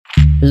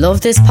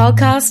Love this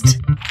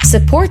podcast?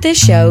 Support this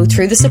show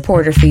through the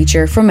supporter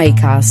feature from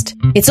Acast.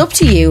 It's up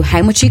to you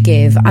how much you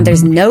give and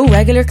there's no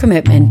regular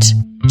commitment.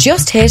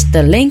 Just hit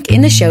the link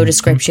in the show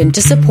description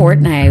to support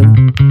now.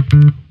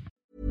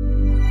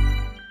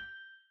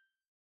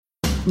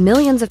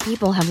 Millions of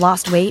people have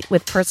lost weight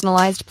with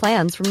personalized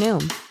plans from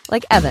Noom.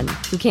 Like Evan,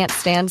 who can't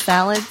stand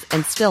salads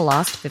and still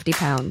lost 50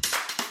 pounds.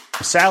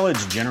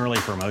 Salads generally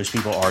for most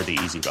people are the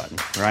easy button,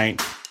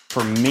 right?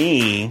 For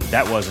me,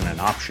 that wasn't an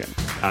option.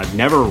 I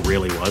never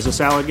really was a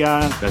salad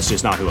guy. That's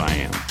just not who I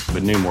am.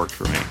 But Noom worked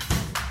for me.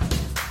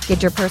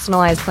 Get your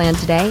personalized plan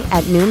today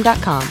at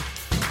Noom.com.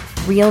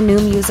 Real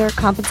Noom user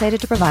compensated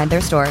to provide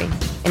their story.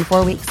 In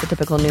 4 weeks, the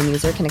typical Noom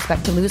user can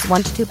expect to lose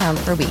 1 to 2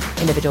 pounds per week.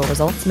 Individual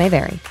results may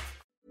vary.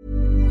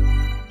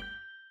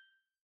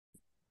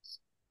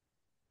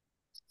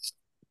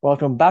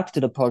 Welcome back to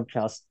the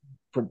podcast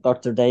for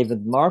Dr.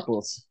 David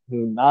Marples,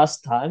 who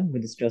last time we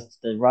discussed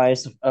the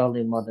rise of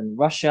early modern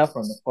Russia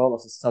from the fall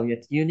of the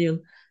Soviet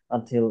Union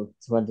until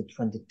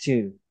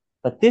 2022.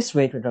 But this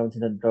week we're going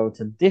to go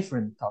to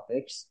different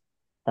topics.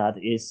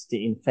 That is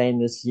the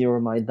infamous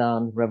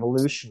Euromaidan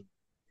revolution.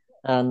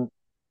 And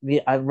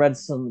I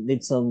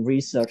did some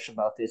research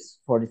about this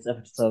for this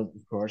episode,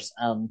 of course.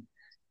 And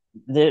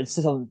it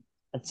seemed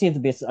to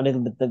be a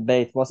little bit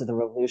debate. Was it a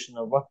revolution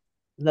or what?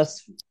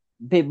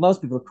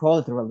 Most people call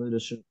it a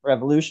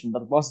revolution,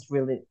 but was it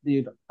really? Do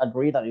you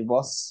agree that it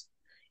was,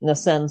 in a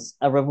sense,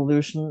 a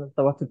revolution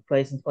that what took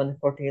place in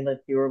 2014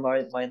 at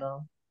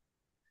Euromaidan?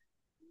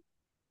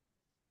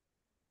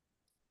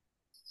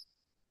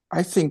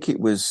 I think it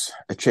was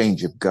a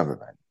change of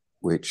government,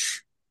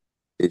 which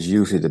is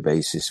usually the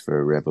basis for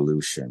a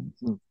revolution.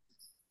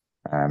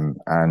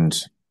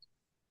 And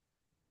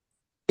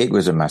it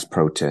was a mass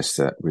protest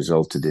that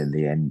resulted in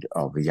the end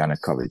of the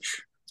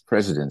Yanukovych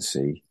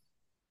presidency.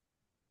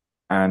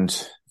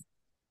 And,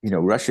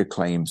 Russia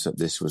claims that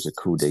this was a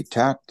coup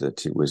d'etat,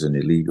 that it was an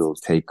illegal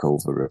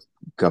takeover of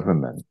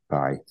government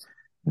by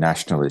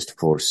nationalist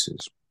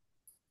forces.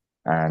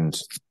 And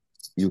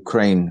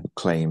Ukraine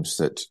claims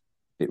that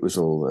it was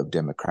all a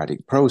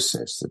democratic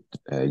process,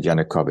 that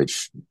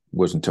Yanukovych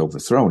wasn't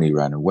overthrown, he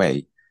ran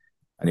away,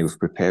 and he was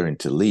preparing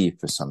to leave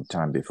for some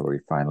time before he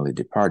finally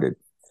departed.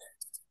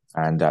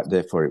 And that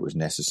therefore it was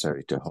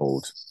necessary to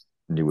hold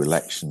new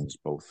elections,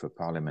 both for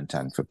parliament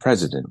and for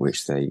president,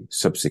 which they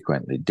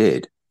subsequently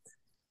did.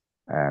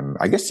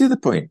 I guess the other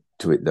point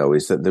to it, though,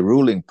 is that the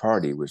ruling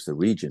party was the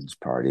Regions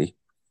Party,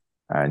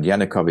 and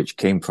Yanukovych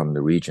came from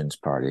the Regions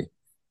Party.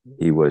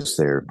 He was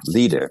their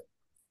leader,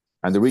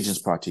 and the Regions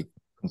Party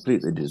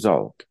completely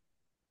dissolved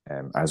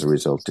as a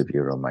result of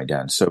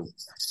Euromaidan. So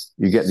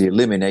you get the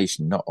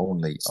elimination not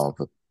only of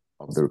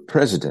the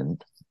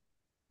president,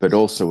 but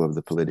also of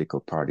the political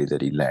party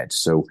that he led.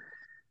 So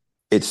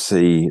it's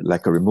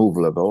like a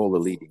removal of all the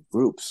leading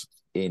groups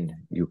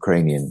in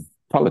Ukrainian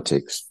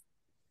politics.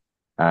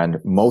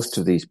 And most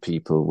of these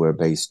people were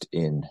based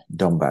in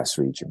Donbass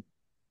region.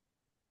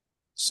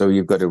 So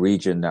you've got a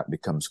region that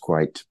becomes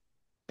quite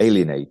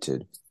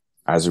alienated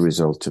as a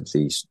result of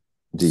these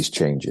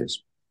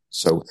changes.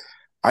 So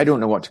I don't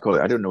know what to call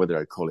it. I don't know whether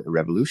I'd call it a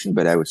revolution,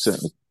 but I would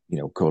certainly,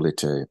 call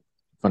it a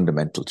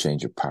fundamental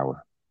change of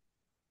power.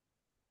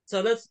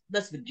 So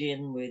let's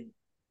begin with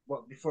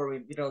before we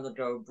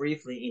go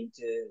briefly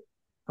into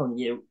from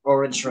the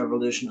Orange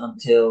Revolution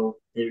until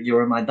the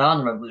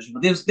Euromaidan Revolution.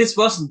 But this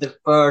wasn't the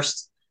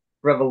first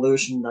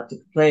revolution that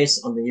took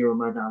place on the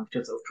Euromaidan,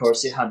 because of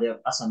course you had,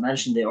 as I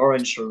mentioned, the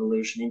Orange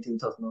Revolution in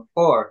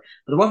 2004.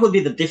 But what would be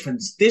the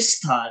difference this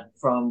time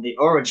from the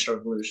Orange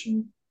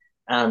Revolution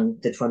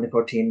and the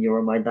 2014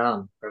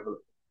 Euromaidan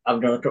Revolution? I'm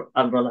gonna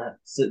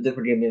have to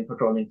forgive me for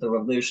calling it the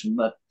revolution,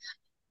 but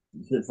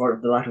for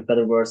the lack of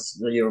better words,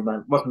 the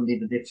Euromaidan. What would be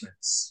the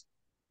difference?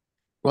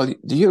 Well,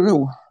 the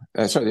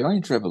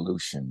Orange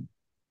Revolution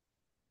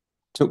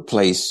took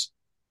place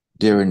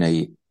during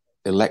a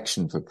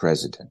election for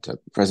president, a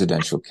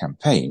presidential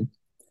campaign,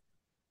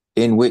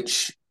 in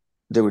which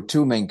there were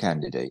two main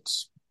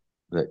candidates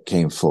that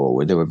came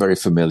forward. They were very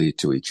familiar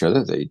to each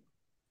other.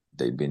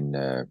 They'd been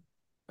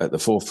at the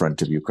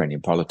forefront of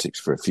Ukrainian politics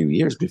for a few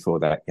years before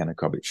that,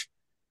 Yanukovych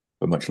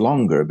for much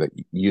longer, but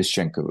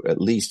Yushchenko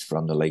at least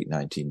from the late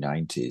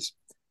 1990s.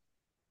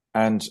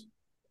 And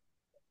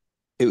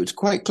it was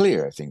quite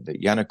clear, I think,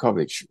 that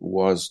Yanukovych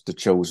was the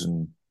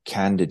chosen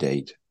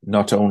candidate,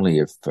 not only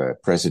of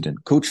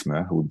President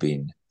Kuchma, who'd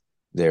been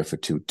there for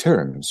 2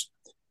 terms,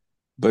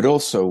 but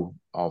also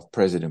of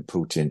President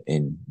Putin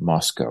in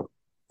Moscow.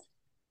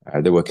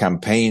 There were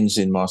campaigns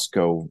in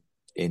Moscow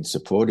in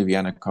support of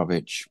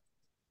Yanukovych,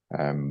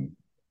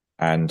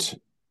 and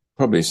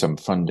probably some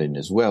funding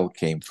as well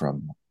came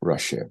from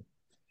Russia.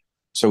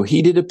 So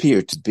he did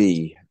appear to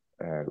be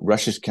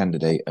Russia's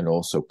candidate and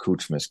also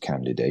Kuchma's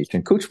candidate.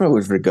 And Kuchma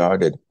was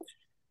regarded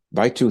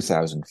by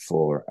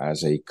 2004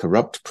 as a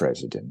corrupt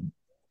president,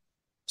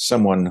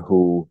 someone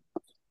who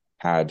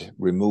had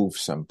removed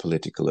some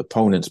political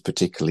opponents,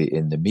 particularly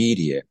in the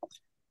media,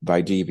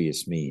 by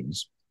devious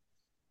means.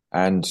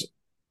 And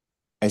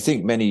I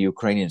think many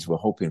Ukrainians were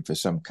hoping for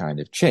some kind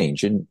of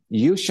change. And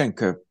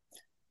Yushchenko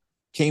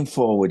came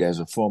forward as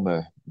a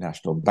former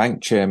National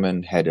Bank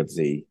chairman, head of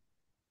the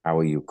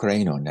Our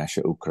Ukraine or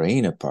Nasha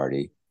Ukraina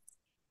party,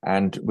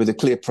 and with a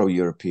clear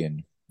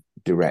pro-European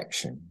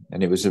direction.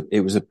 And it was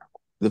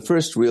the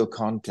first real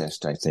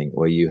contest, I think,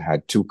 where you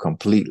had two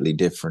completely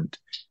different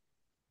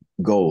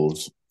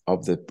goals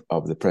of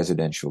the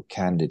presidential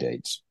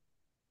candidates.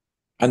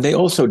 And they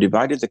also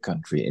divided the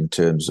country in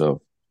terms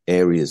of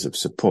areas of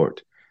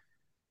support.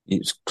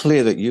 It's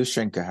clear that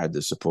Yushchenko had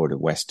the support of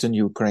Western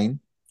Ukraine,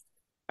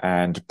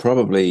 and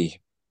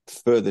probably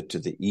further to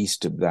the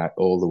east of that,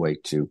 all the way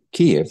to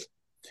Kiev,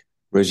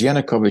 whereas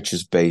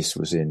Yanukovych's base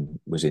was in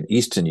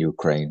eastern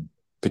Ukraine,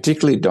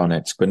 particularly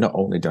Donetsk, but not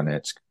only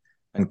Donetsk,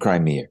 and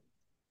Crimea.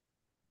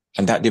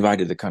 And that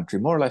divided the country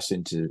more or less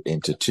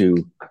into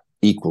two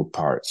equal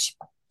parts.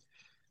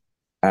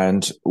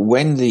 And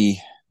when the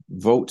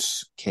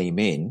votes came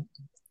in,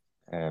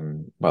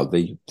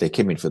 they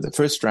came in for the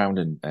first round,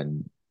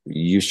 and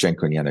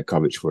Yushchenko and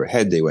Yanukovych were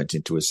ahead. They went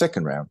into a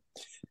second round.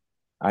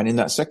 And in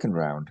that second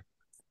round,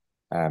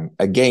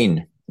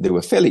 again, they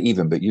were fairly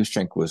even, but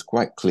Yushchenko was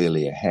quite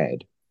clearly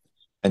ahead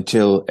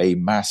until a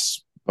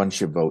mass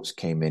bunch of votes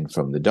came in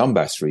from the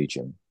Donbass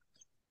region,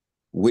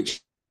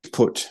 which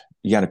put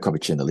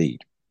Yanukovych in the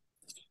lead.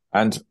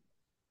 And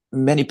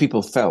many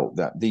people felt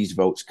that these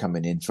votes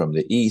coming in from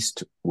the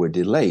east were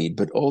delayed,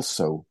 but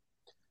also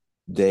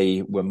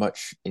they were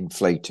much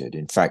inflated.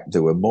 In fact,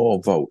 there were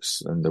more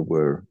votes than there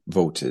were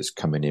voters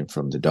coming in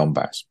from the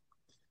Donbass,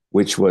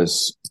 which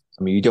was,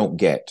 I mean, you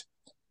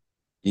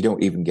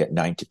don't even get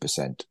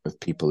 90% of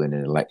people in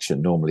an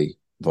election normally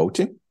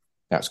voting.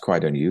 That's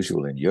quite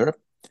unusual in Europe.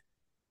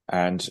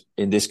 And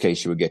in this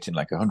case, you were getting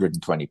like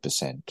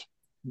 120%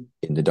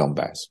 in the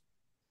Donbass.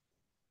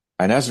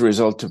 And as a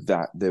result of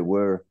that, there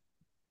were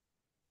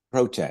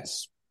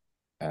protests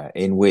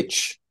in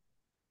which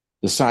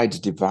the sides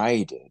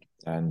divided,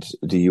 and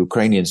the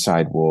Ukrainian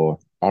side wore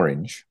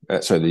orange.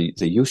 The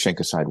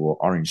Yushchenko side wore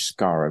orange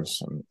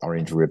scarves and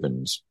orange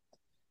ribbons.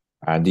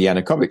 And the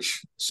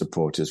Yanukovych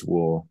supporters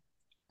wore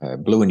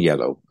blue and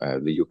yellow,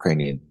 the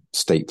Ukrainian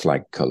state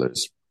flag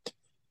colors.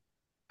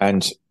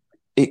 And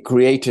it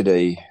created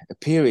a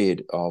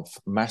period of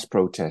mass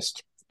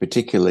protest,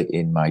 particularly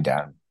in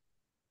Maidan,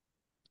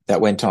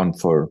 that went on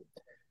for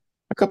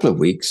a couple of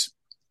weeks.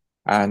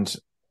 And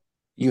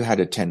you had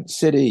a tent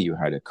city, you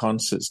had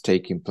concerts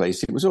taking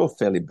place. It was all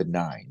fairly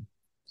benign,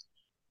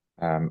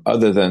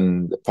 other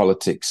than the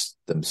politics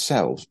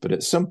themselves. But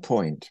at some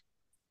point,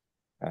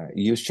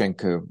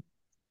 Yushchenko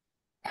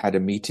had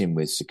a meeting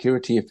with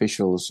security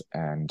officials,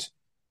 and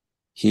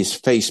his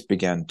face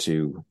began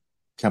to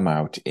come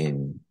out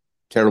in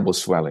terrible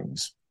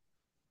swellings,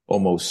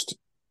 almost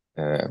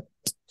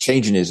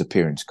changing his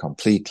appearance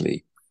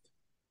completely.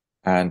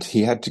 And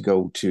he had to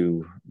go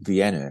to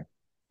Vienna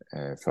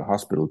for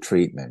hospital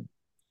treatment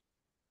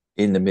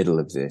in the middle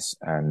of this,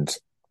 and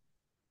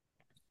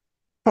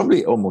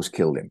probably almost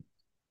killed him.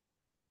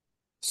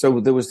 So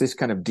there was this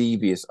kind of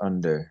devious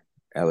undercurrent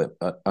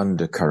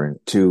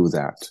to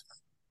that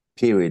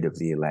period of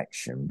the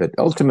election. But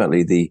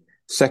ultimately, the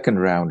second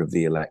round of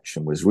the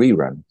election was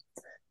rerun.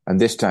 And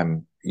this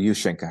time,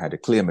 Yushchenko had a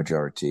clear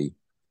majority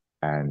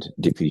and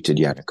defeated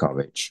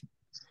Yanukovych.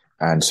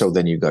 And so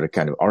then you got a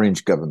kind of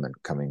orange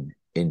government coming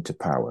into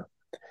power.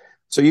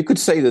 So you could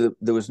say that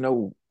there was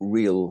no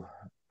real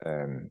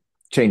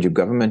change of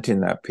government in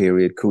that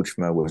period.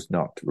 Kuchma was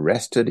not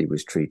arrested. He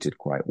was treated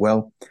quite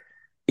well.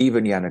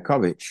 Even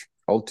Yanukovych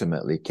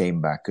ultimately came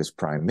back as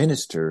prime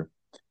minister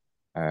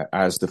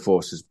as the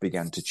forces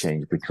began to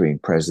change between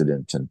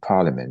president and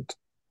parliament.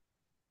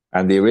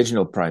 And the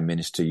original prime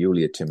minister,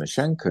 Yulia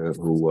Tymoshenko,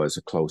 who was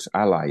a close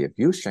ally of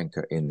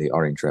Yushchenko in the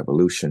Orange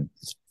Revolution,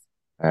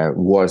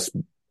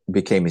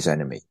 became his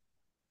enemy.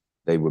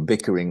 They were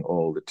bickering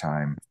all the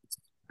time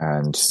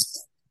and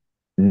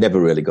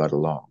never really got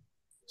along.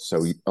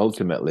 So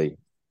ultimately,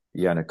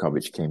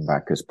 Yanukovych came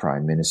back as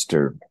prime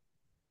minister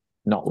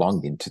not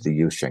long into the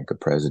Yushchenko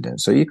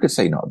presidency. So you could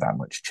say not that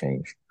much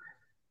change.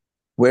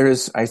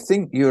 Whereas I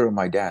think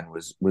Euromaidan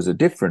was a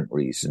different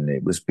reason.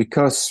 It was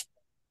because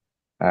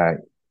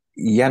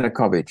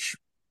Yanukovych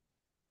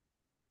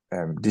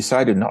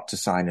decided not to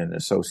sign an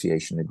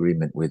association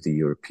agreement with the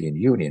European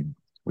Union,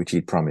 which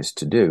he promised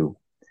to do.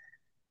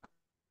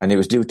 And it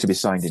was due to be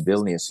signed in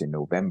Vilnius in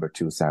November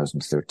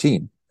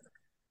 2013.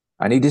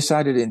 And he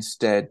decided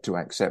instead to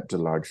accept a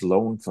large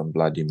loan from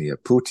Vladimir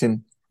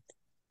Putin,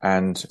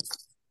 and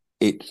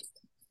it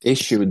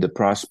issued the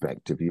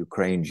prospect of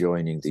Ukraine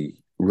joining the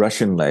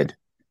Russian-led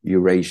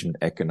Eurasian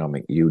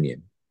Economic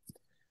Union.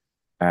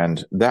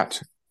 And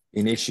that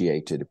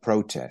initiated a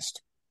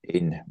protest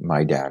in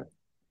Maidan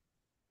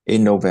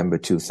in November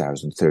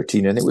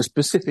 2013. And it was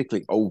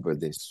specifically over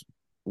this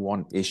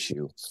one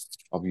issue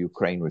of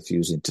Ukraine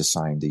refusing to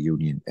sign the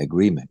union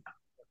agreement.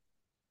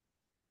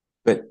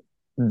 But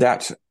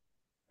that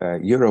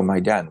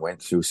Euromaidan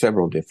went through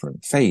several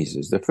different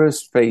phases. The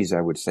first phase,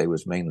 I would say,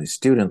 was mainly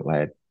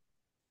student-led,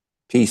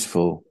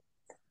 peaceful,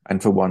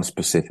 and for one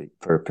specific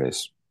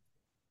purpose.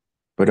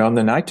 But on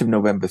the night of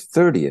November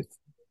 30th,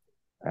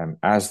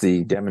 as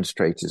the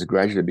demonstrators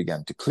gradually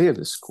began to clear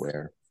the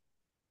square,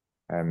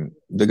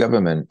 the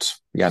government,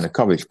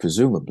 Yanukovych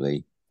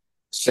presumably,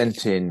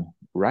 sent in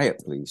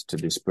riot police to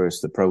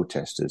disperse the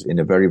protesters in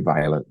a very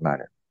violent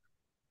manner.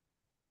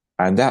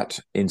 And that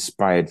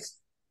inspired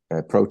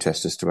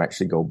protesters to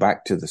actually go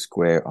back to the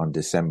square on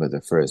December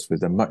the 1st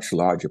with a much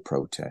larger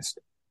protest,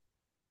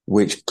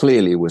 which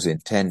clearly was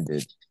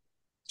intended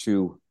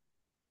to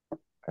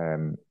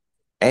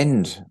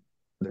end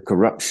the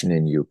corruption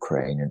in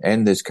Ukraine and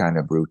end this kind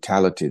of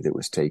brutality that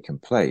was taking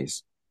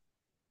place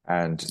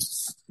and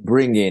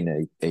bring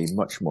in a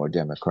much more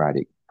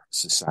democratic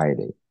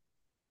society.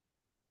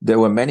 There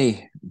were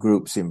many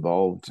groups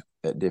involved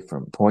at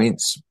different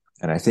points,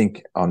 and I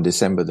think on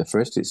December the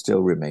 1st it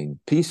still remained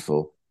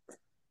peaceful,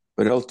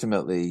 but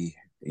ultimately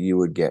you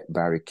would get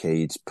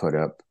barricades put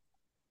up,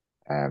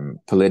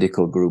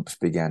 political groups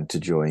began to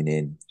join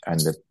in,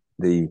 and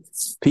the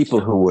people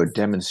who were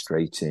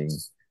demonstrating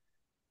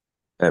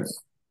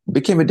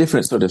became a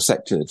different sort of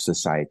sector of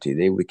society.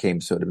 They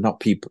became sort of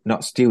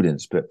not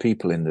students, but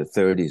people in the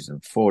 30s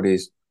and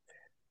 40s,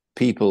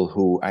 people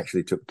who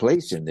actually took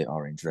place in the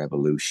Orange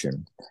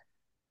Revolution,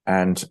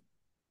 and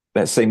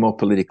let's say more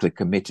politically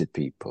committed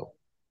people.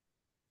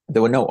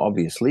 There were no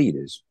obvious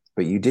leaders,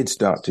 but you did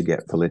start to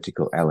get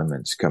political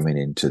elements coming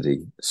into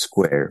the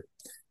square.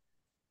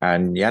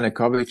 And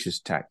Yanukovych's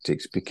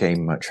tactics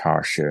became much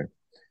harsher,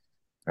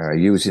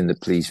 using the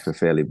police for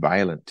fairly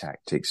violent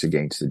tactics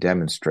against the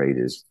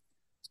demonstrators,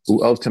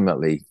 who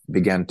ultimately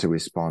began to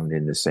respond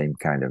in the same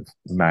kind of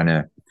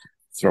manner,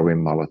 throwing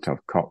Molotov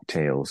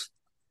cocktails.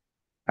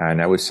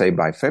 And I would say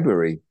by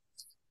February,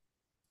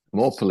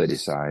 more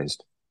politicized,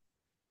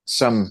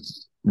 some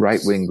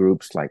right-wing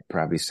groups like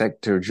Pravy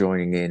Sector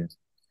joining in,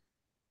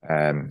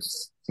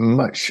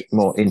 much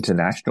more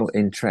international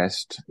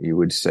interest. You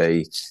would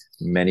say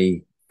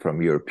many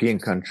from European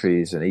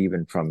countries and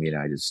even from the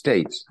United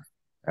States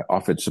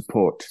offered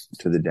support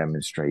to the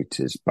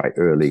demonstrators by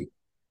early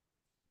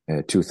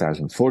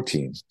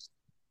 2014.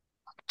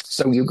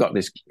 So you got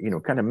this,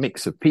 kind of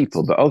mix of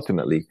people, but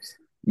ultimately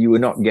you were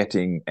not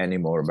getting any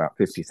more about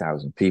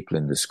 50,000 people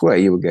in the square.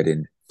 You were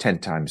getting 10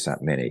 times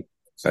that many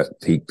at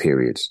peak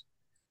periods.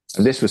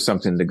 And this was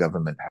something the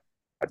government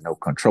had no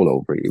control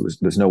over.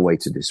 There's no way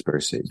to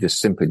disperse it. It just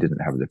simply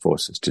didn't have the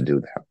forces to do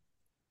that.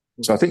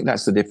 So I think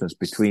that's the difference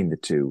between the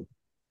two.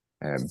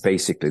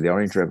 Basically, the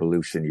Orange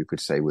Revolution, you could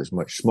say, was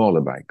much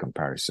smaller by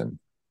comparison.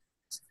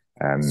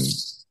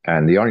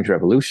 And the Orange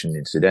Revolution,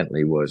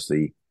 incidentally, was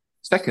the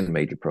second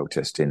major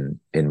protest in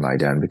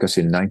Maidan, because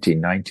in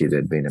 1990,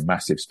 there'd been a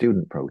massive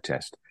student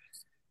protest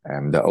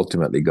that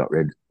ultimately got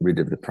rid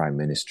of the Prime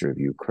Minister of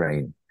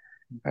Ukraine,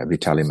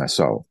 Vitaly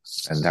Masol.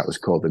 And that was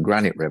called the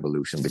Granite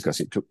Revolution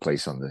because it took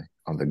place on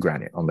the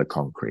granite, on the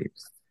concrete.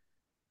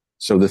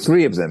 So the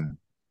three of them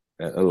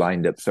are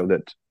lined up so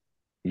that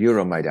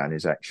Euromaidan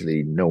is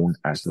actually known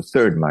as the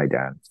third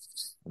Maidan,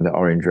 and the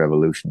Orange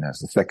Revolution as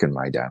the second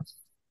Maidan.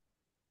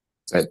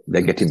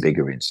 They're getting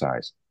bigger in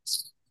size.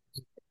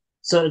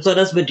 So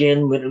let's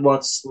begin with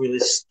what's really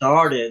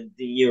started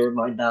the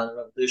Euromaidan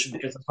revolution,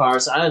 because as far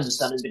as I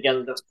understand, it began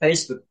with a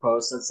Facebook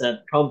post that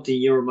said, "Come to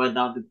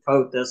Euromaidan to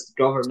protest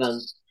the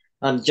government,"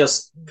 and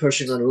just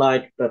pushing a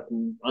like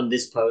button on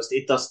this post,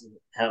 it doesn't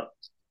help.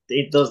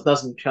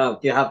 Doesn't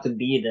count. You have to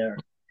be there.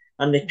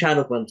 And it kind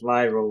of went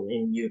viral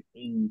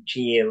in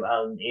Kyiv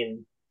and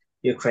in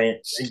Ukraine,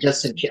 at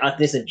least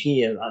in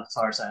Kyiv, as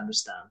far as I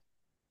understand.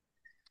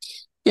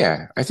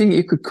 Yeah, I think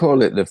you could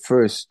call it the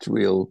first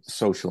real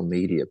social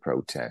media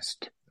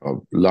protest,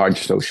 or large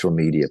social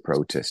media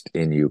protest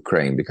in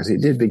Ukraine, because it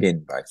did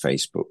begin by a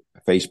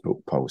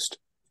Facebook post.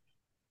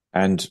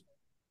 And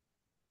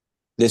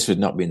this had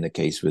not been the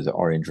case with the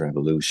Orange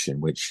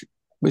Revolution, which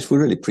was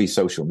really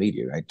pre-social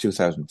media, right?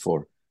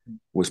 2004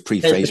 was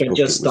pre-Facebook. It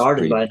just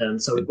started by then,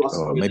 so it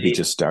wasn't or maybe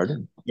just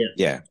started.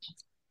 Yeah.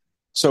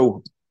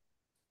 So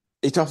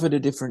it offered a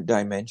different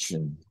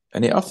dimension,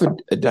 and it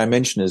offered a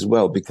dimension as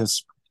well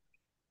because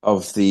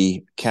of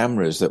the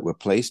cameras that were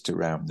placed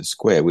around the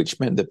square, which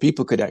meant that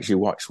people could actually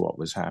watch what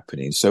was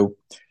happening. So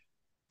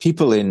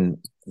people in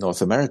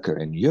North America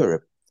and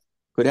Europe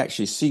could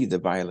actually see the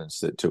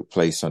violence that took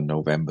place on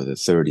November the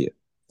 30th.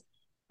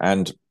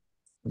 And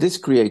this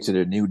created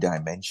a new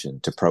dimension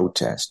to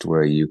protest,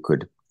 where you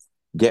could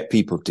get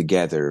people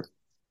together,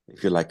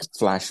 if you like, a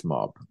flash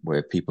mob,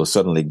 where people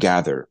suddenly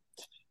gather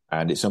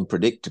and it's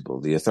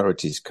unpredictable. The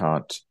authorities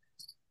can't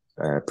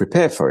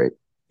prepare for it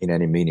in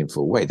any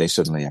meaningful way. They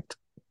suddenly have to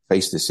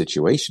face this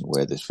situation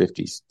where there's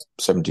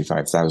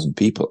 75,000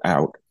 people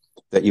out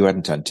that you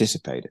hadn't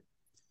anticipated.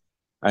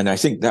 And I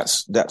think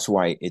that's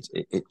why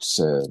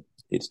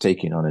it's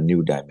taking on a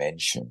new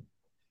dimension.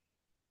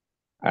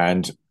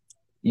 And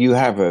you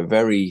have a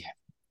very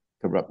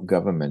corrupt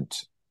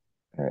government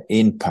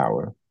in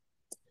power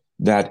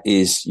that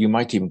is, you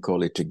might even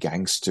call it a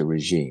gangster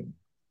regime.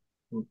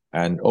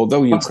 And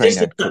although Ukraine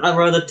had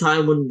around the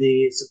time when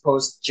the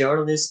supposed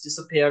journalist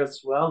disappeared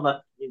as well,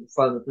 that in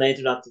front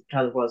later that it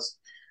kind of was,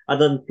 I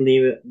don't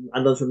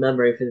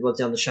remember if it was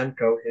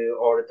Yanushchenko who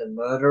ordered a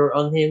murder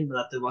on him,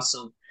 that there was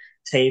some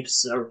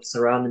tapes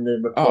surrounding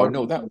the Oh recording?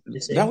 no,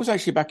 that was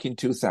actually back in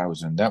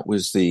 2000. That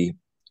was the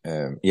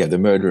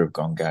murder of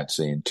Gongadze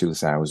in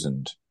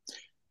 2000.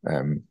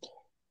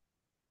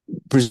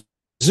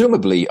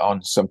 Presumably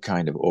on some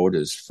kind of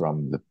orders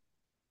from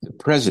the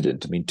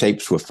president. I mean,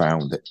 tapes were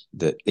found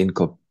that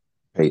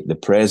inculpate the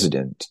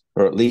president,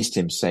 or at least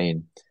him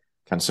saying,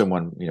 "Can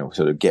someone,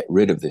 sort of get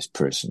rid of this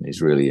person?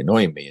 He's really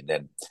annoying me." And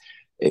then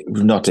it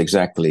was not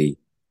exactly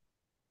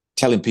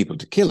telling people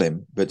to kill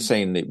him, but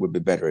saying it would be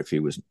better if he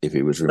was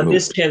removed. But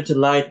this came to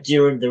light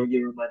during the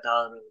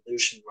Euromaidan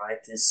revolution, right?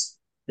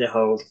 The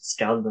whole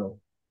scandal.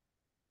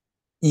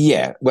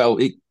 Yeah, well,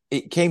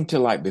 it came to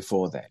light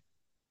before then,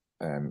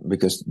 but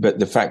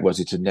the fact was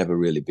it had never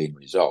really been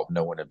resolved.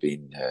 No one had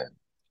been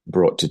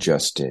brought to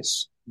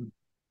justice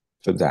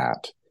for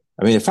that.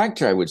 I mean, the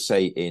factor I would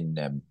say in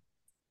the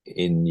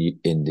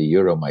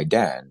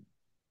Euromaidan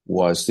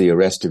was the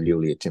arrest of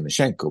Yulia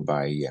Tymoshenko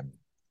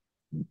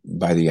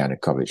by the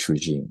Yanukovych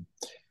regime,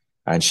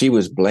 and she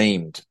was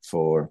blamed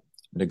for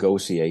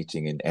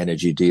negotiating an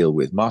energy deal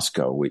with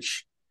Moscow,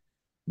 which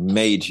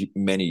made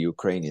many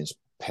Ukrainians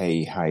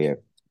pay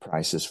higher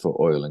prices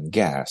for oil and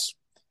gas.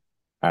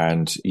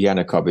 And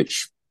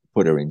Yanukovych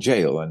put her in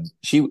jail, and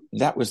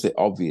that was the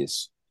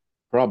obvious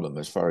problem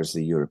as far as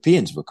the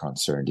Europeans were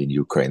concerned in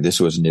Ukraine. This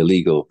was an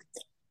illegal,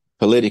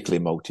 politically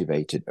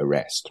motivated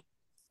arrest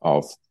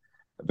of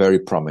a very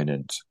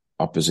prominent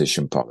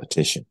opposition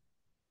politician.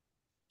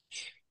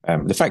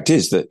 The fact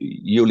is that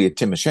Yulia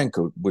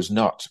Tymoshenko was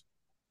not,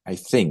 I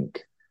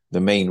think,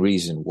 the main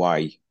reason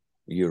why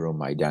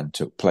Euromaidan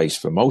took place.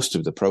 For most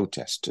of the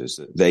protesters,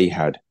 they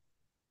had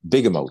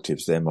bigger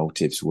motives. Their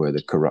motives were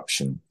the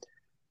corruption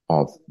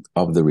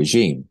of the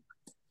regime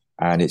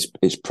and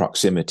its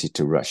proximity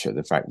to Russia,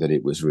 the fact that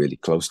it was really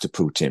close to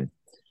Putin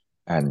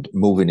and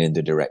moving in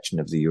the direction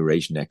of the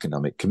Eurasian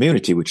Economic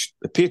Community, which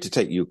appeared to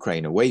take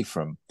Ukraine away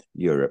from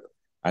Europe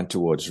and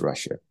towards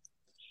Russia.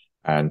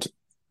 And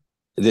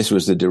this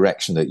was the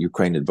direction that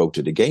Ukraine had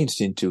voted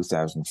against in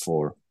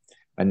 2004,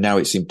 and now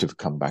it seemed to have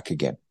come back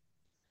again.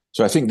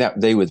 So I think that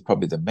they were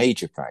probably the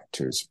major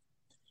factors.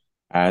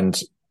 And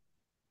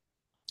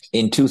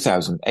in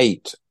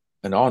 2008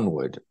 and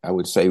onward, I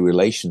would say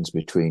relations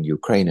between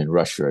Ukraine and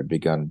Russia had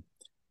begun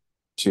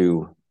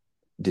to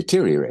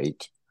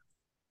deteriorate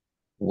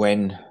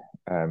when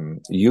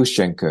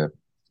Yushchenko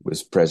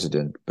was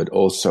president, but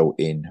also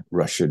in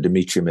Russia,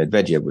 Dmitry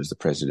Medvedev was the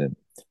president.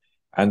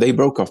 And they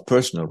broke off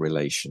personal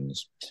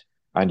relations.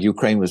 And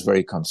Ukraine was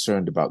very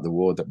concerned about the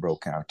war that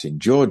broke out in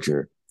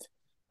Georgia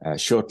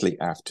shortly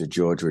after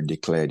Georgia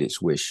declared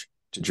its wish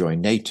to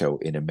join NATO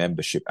in a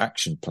membership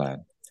action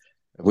plan,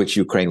 of which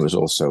Ukraine was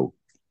also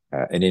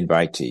an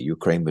invitee.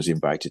 Ukraine was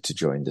invited to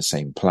join the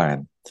same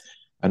plan.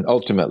 And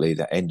ultimately,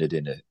 that ended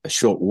in a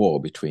short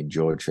war between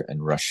Georgia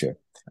and Russia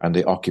and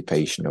the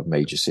occupation of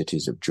major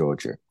cities of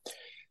Georgia.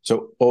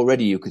 So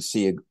already you could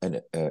see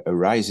a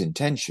rise in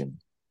tension.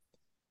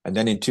 And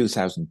then in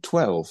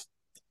 2012,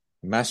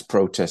 mass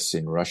protests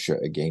in Russia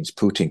against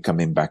Putin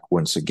coming back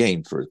once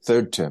again for a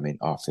third term in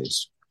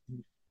office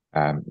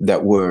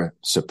that were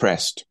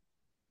suppressed.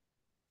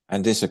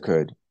 And this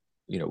occurred,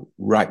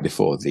 right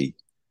before the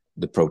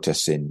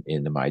protests in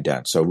the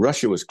Maidan. So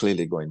Russia was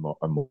clearly going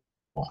a more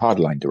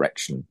hardline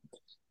direction.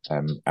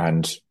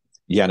 And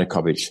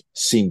Yanukovych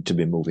seemed to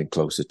be moving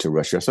closer to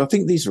Russia. So I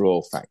think these are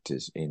all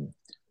factors in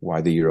why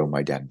the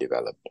Euromaidan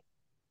developed.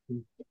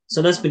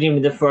 So let's begin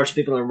with the first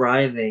people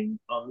arriving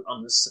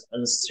on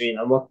the street,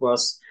 and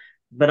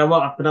but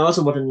I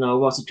also want to know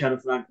what's the kind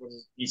of like what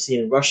you see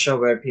in Russia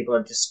where people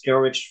are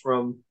discouraged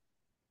from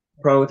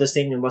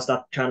protesting, and was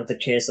that kind of the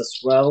case as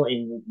well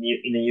in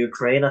the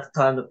Ukraine at the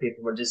time, that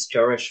people were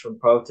discouraged from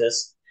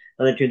protests,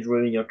 that it could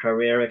ruin your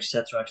career,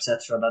 etc.,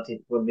 that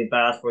it would be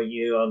bad for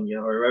you on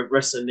your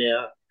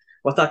resume.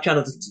 Was that kind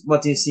of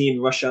what do you see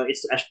in Russia?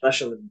 It's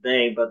especially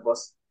today, but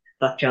was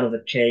that kind of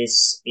the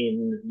case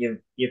in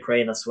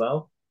Ukraine as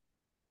well?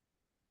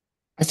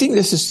 I think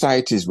the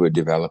societies were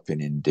developing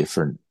in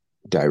different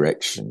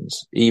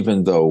directions,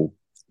 even though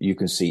you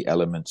can see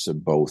elements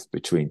of both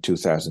between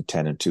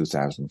 2010 and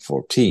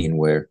 2014,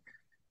 where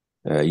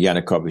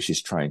Yanukovych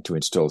is trying to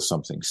install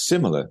something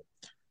similar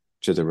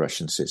to the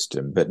Russian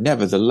system. But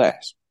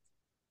nevertheless,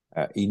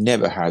 he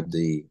never had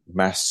the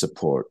mass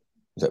support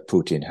that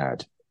Putin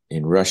had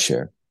in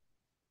Russia.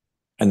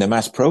 And the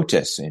mass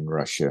protests in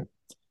Russia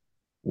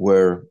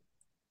were,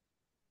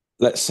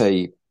 let's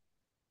say,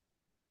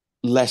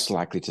 less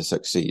likely to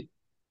succeed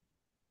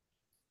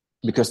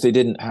because they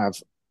didn't have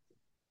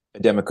a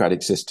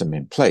democratic system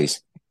in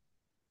place.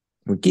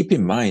 We keep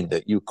in mind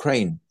that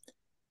Ukraine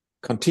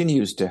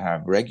continues to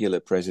have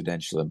regular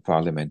presidential and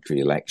parliamentary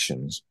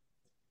elections.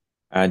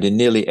 And in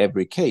nearly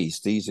every case,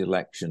 these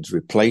elections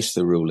replace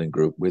the ruling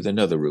group with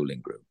another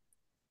ruling group.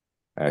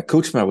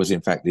 Kuchma was,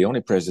 in fact, the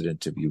only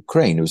president of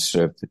Ukraine who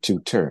served for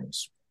 2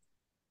 terms.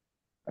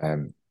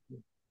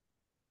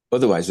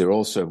 Otherwise, they're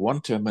all served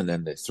 1 term and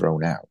then they're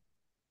thrown out.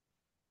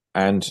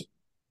 And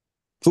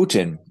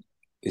Putin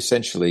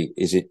essentially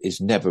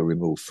is never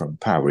removed from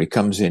power. He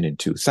comes in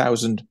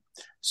 2000,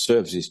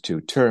 serves his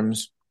 2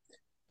 terms,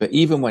 But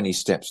even when he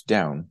steps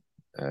down,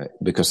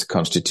 because the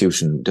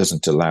constitution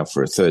doesn't allow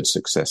for a third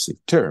successive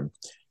term,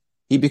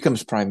 he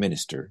becomes prime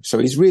minister. So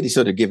he's really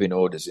sort of giving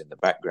orders in the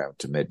background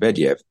to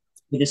Medvedev.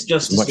 It is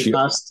just the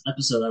last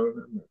episode, I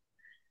remember.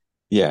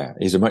 Yeah,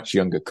 he's a much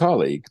younger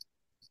colleague.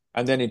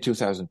 And then in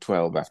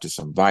 2012, after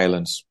some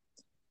violence,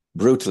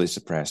 brutally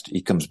suppressed,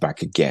 he comes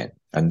back again.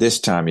 And this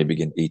time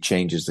he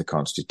changes the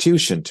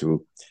constitution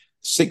to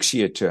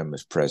 6-year term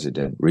as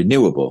president,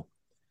 renewable,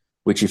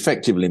 which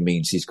effectively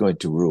means he's going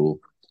to rule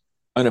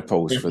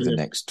unopposed for the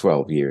next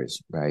 12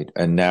 years, right?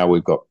 And now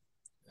we've got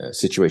a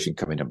situation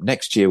coming up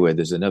next year where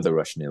there's another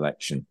Russian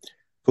election.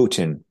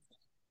 Putin,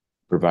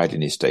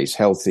 providing he stays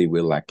healthy,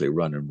 will likely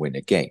run and win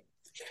again.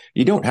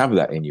 You don't have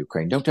that in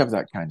Ukraine, don't have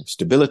that kind of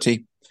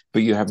stability,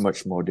 but you have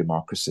much more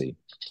democracy.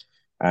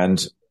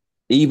 And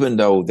even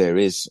though there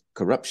is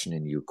corruption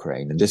in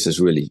Ukraine, and this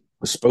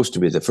was supposed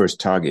to be the first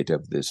target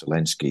of the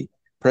Zelensky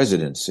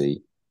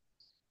presidency,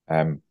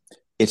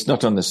 it's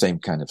not on the same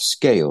kind of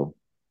scale.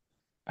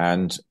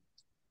 And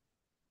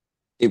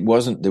it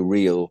wasn't the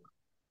real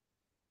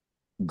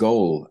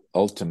goal,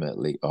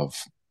 ultimately, of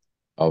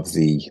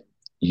the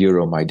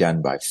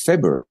Euromaidan by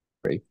February.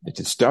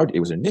 It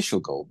was an initial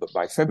goal, but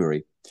by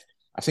February,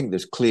 I think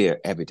there's clear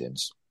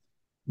evidence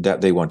that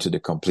they wanted a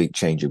complete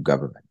change of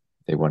government.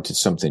 They wanted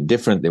something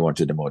different. They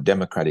wanted a more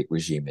democratic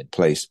regime in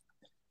place,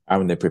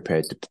 and they're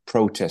prepared to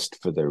protest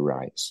for their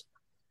rights.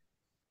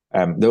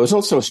 There was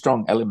also a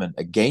strong element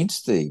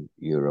against the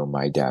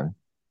Euromaidan,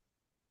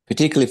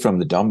 particularly from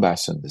the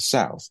Donbass and the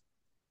south.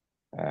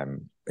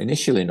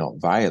 Initially not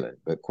violent,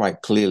 but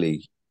quite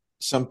clearly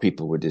some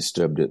people were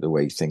disturbed at the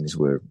way things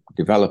were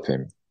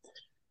developing,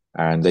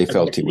 and they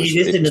felt it was...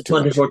 It is in the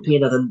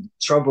 2014 that the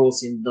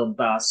troubles in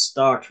Donbass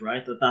start,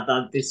 right?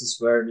 That this is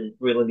where it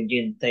really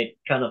begin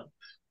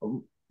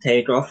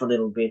take off a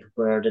little bit,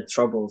 where the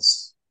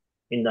troubles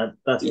in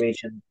that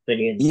region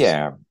begin.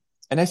 Yeah,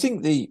 and I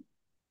think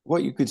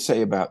what you could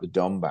say about the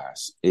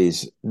Donbass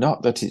is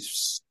not that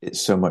it's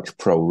so much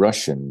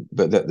pro-Russian,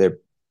 but that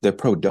they're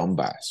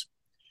pro-Donbass.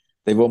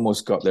 They've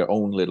almost got their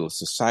own little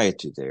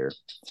society there,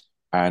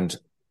 and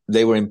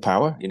they were in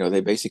power. They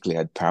basically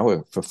had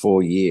power for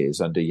 4 years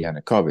under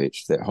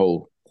Yanukovych. That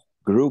whole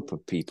group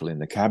of people in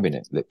the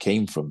cabinet that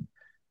came from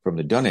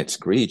the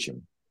Donetsk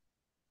region,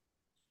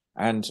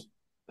 and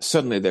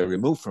suddenly they're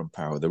removed from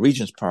power. The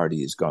Regions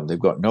Party is gone. They've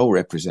got no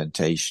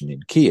representation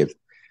in Kiev,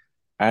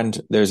 and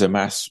there's a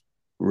mass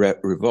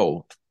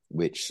revolt,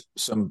 which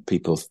some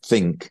people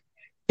think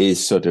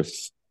is sort of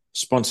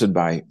sponsored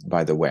by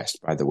the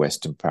West, by the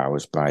Western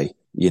powers, by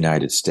the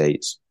United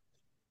States.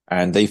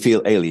 And they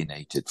feel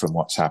alienated from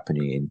what's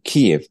happening in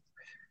Kiev.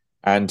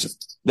 And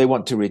they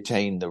want to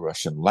retain the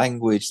Russian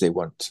language. They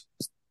want,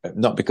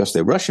 not because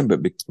they're Russian,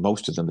 but because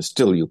most of them are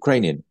still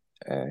Ukrainian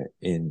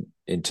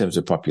in terms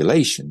of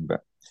population.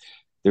 But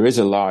there is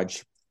a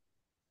large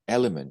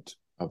element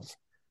of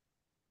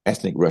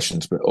ethnic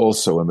Russians, but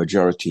also a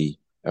majority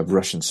of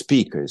Russian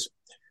speakers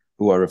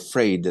who are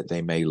afraid that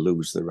they may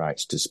lose the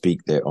rights to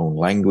speak their own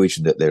language,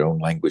 and that their own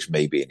language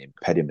may be an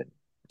impediment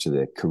to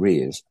their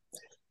careers.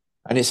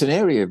 And it's an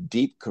area of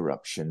deep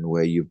corruption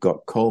where you've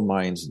got coal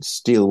mines and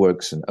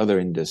steelworks and other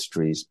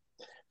industries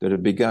that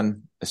have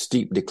begun a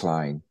steep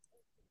decline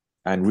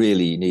and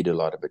really need a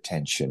lot of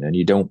attention. And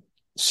you don't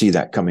see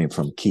that coming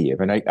from Kiev.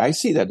 And I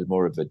see that as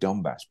more of a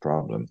Donbass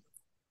problem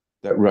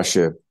that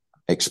Russia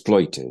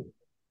exploited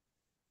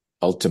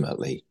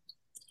ultimately.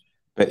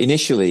 But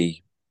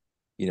initially,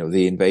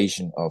 the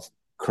invasion of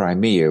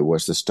Crimea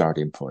was the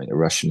starting point, a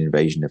Russian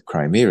invasion of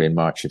Crimea in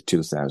March of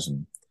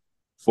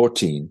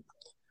 2014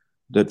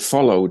 that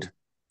followed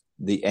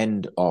the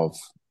end of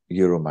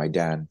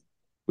Euromaidan,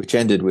 which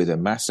ended with a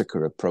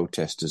massacre of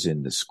protesters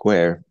in the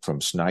square from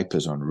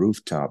snipers on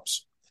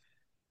rooftops,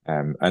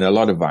 and a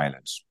lot of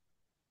violence.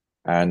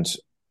 And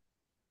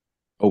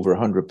over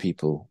 100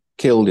 people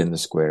killed in the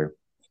square.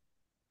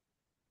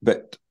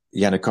 But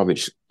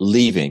Yanukovych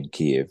leaving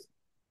Kiev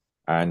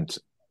and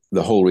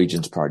the whole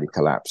Regions Party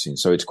collapsing.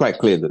 So it's quite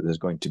clear that there's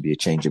going to be a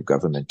change of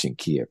government in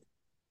Kiev.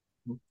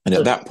 And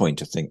at that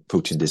point, I think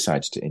Putin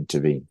decides to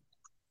intervene.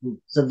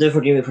 So do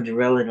forgive me for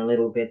derailing a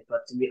little bit,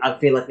 but I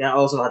feel like I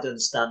also had to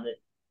understand the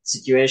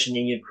situation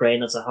in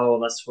Ukraine as a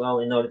whole as well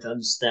in order to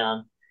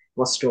understand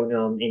what's going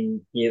on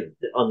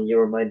on the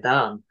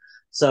Euromaidan.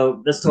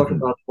 So let's talk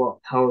about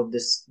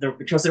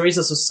because there is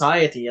a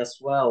society as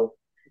well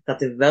that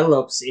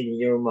develops in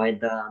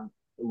Euromaidan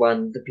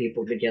when the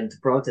people begin to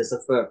protest.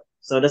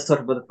 So let's talk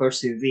about the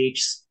first 2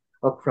 weeks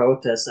of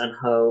protests and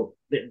how,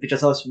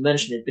 because I was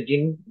mentioning it,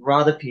 beginning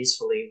rather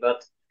peacefully,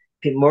 but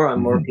more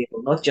and more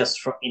people, not just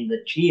from in the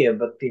Kiev,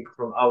 but people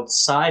from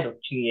outside of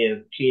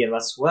Kiev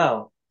as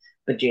well,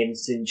 begin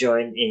to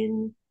join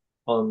in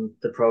on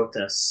the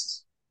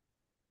protests.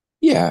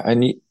 Yeah,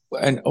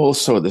 and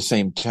also at the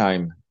same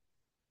time,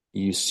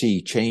 you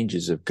see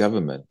changes of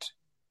government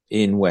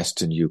in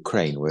Western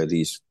Ukraine, where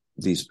these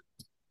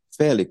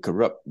fairly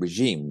corrupt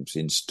regimes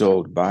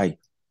installed by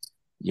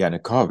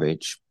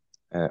Yanukovych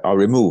are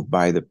removed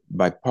by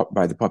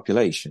the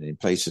population in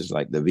places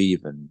like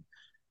Lviv and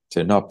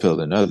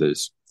Ternopil and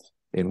others.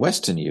 in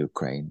Western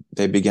Ukraine,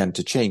 they began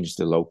to change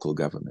the local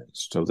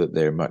governments so that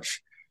they're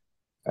much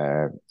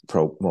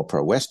more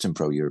pro-Western,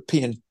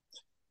 pro-European.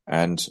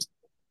 And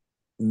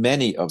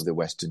many of the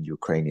Western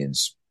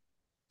Ukrainians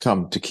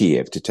come to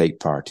Kiev to take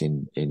part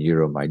in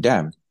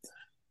Euromaidan.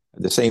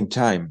 At the same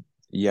time,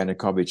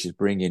 Yanukovych is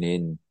bringing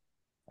in,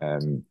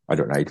 I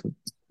don't know how to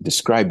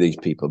describe these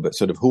people, but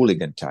sort of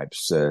hooligan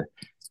types,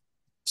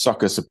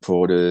 soccer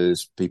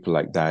supporters, people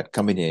like that,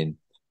 coming in,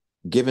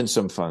 given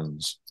some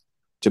funds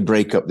to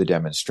break up the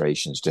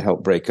demonstrations, to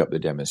help break up the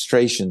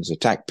demonstrations,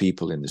 attack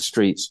people in the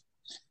streets,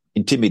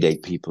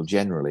 intimidate people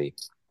generally,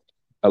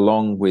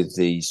 along with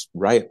these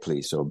riot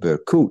police or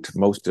Berkut,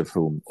 most of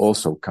whom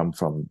also come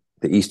from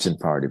the eastern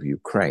part of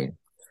Ukraine.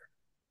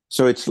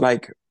 So it's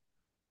like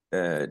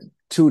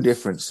two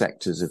different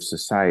sectors of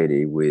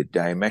society with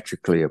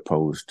diametrically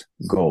opposed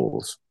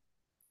goals.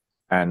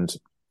 And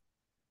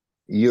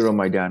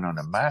Euromaidan on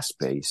a mass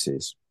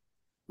basis,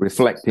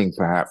 reflecting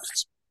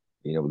perhaps,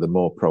 the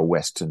more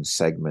pro-Western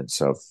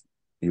segments of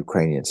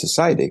Ukrainian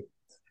society.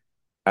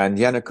 And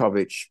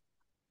Yanukovych,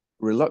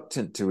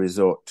 reluctant to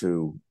resort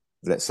to,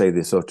 let's say,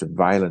 the sort of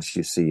violence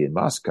you see in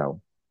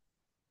Moscow,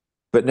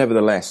 but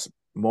nevertheless,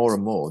 more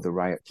and more, the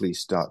riot police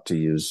start to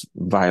use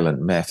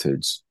violent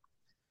methods,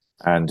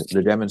 and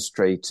the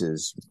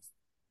demonstrators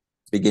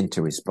begin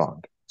to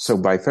respond. So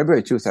by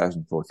February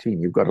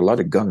 2014, you've got a lot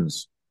of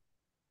guns,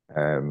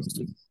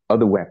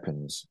 other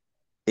weapons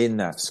in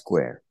that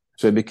square.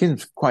 So it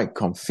becomes quite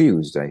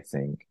confused, I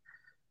think.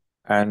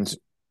 And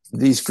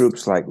these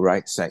groups like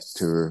Right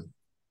Sector,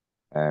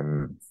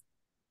 Svoboda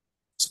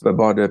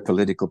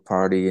political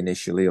party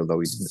initially, although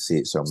we didn't see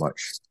it so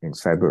much in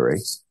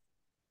February,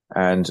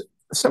 and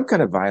some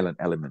kind of violent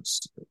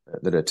elements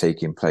that are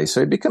taking place.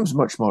 So it becomes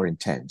much more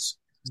intense.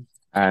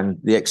 And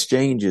the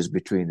exchanges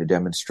between the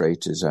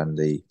demonstrators and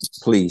the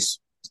police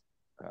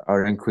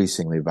are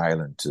increasingly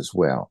violent as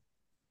well.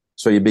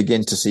 So you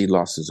begin to see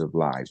losses of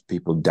lives,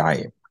 people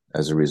dying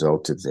as a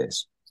result of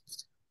this.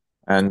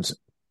 And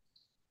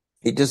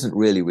it doesn't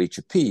really reach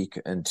a peak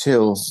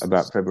until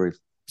about February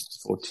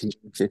 14,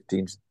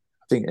 15,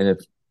 I think, and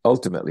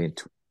ultimately in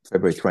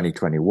February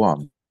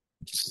 2021,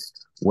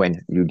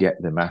 when you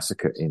get the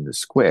massacre in the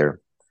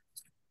square.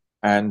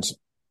 And,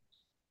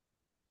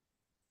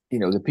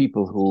 the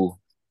people who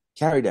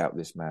carried out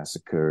this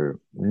massacre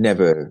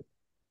never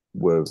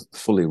were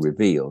fully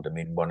revealed. I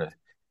mean,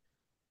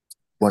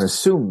 one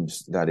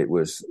assumes that it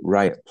was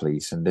riot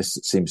police, and this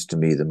seems to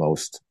me the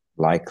most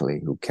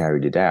likely, who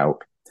carried it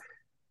out.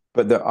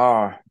 But there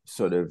are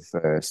sort of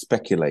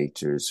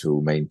speculators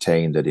who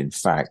maintain that, in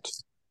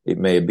fact, it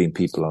may have been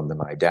people on the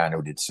Maidan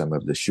who did some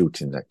of the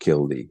shooting that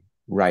killed the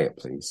riot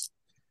police.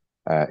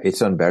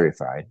 It's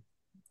unverified,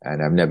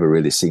 and I've never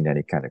really seen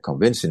any kind of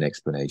convincing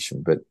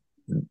explanation, but,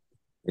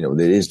 it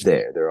is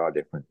there. There are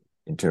different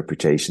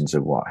interpretations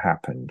of what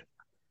happened.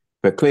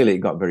 But clearly it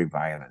got very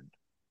violent.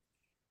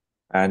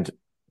 And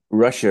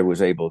Russia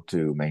was able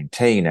to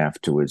maintain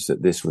afterwards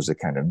that this was a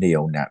kind of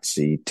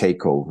neo-Nazi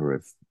takeover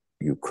of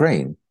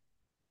Ukraine.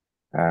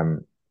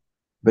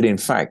 But in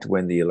fact,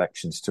 when the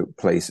elections took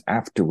place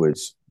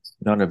afterwards,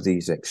 none of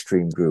these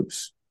extreme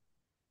groups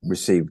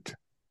received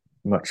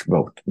much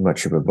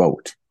of a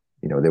vote.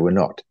 They were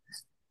not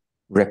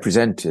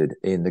represented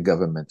in the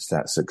governments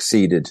that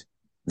succeeded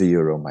the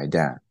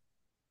Euromaidan.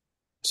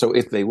 So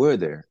if they were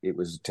there, it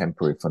was a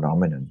temporary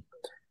phenomenon.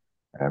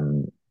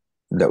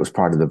 That was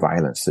part of the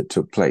violence that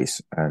took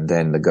place. And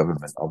then the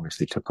government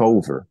obviously took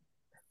over.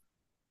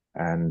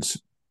 And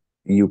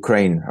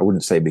Ukraine, I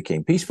wouldn't say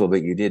became peaceful,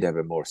 but you did have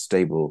a more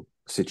stable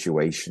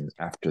situation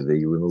after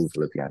the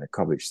removal of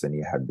Yanukovych than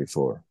you had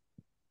before.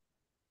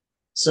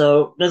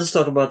 So let us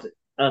talk about,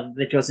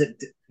 because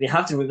we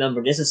have to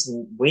remember this is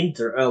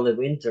winter, early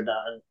winter,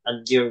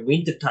 and during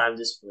winter time,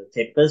 this will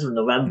take place from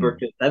November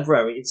to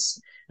February. It's,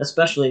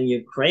 especially in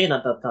Ukraine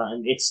at that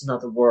time, it's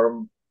not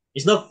warm.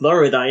 It's not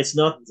Florida. It's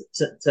not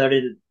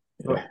 30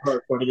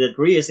 or 40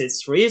 degrees.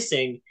 It's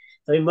freezing.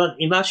 So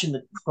imagine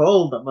the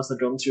cold that must have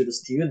gone through the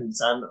students,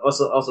 and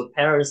also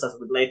parents that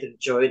would later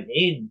join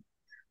in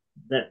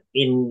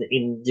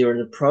during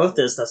the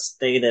protest that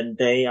stayed there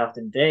day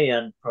after day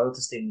and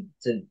protesting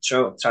to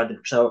try to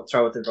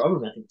throw out the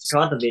government. It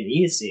can't have been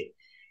easy.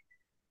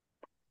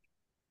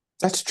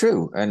 That's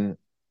true, and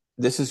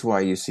this is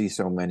why you see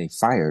so many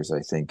fires, I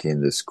think,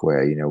 in the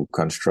square.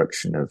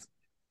 Construction of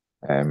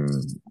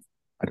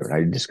I don't know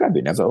how to describe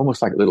it now, but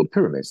almost like little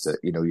pyramids that,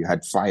 you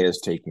had fires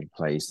taking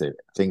place, that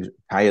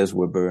tires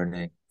were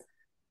burning.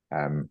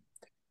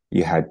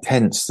 You had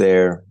tents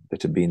there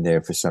that had been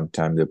there for some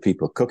time. There were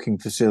people cooking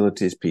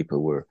facilities.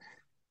 People were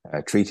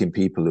treating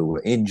people who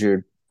were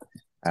injured.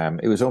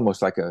 It was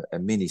almost like a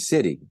mini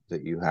city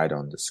that you had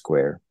on the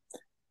square.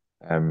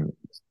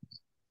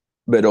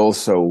 But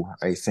also,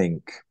 I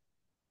think,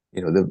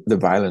 the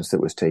violence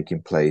that was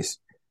taking place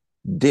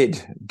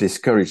did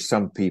discourage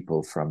some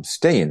people from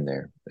staying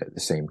there at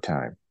the same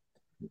time.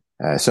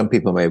 Some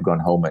people may have gone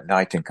home at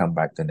night and come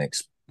back the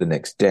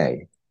next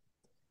day,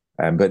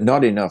 but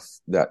not enough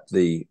that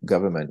the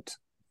government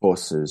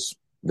forces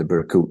the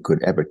Berkut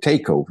could ever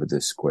take over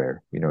the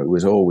square. You know, it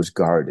was always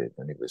guarded,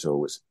 and it was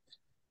always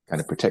kind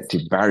of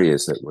protective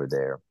barriers that were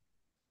there.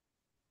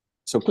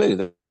 So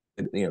clearly,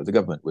 the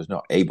government was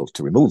not able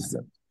to remove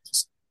them.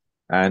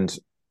 And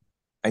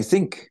I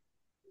think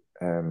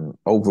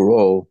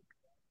overall,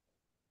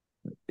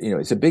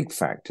 it's a big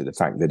factor, the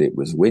fact that it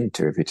was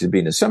winter. If it had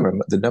been the summer,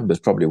 the numbers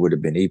probably would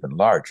have been even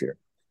larger,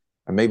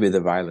 and maybe the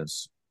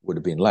violence would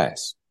have been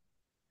less.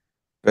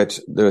 But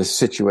the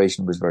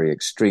situation was very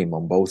extreme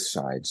on both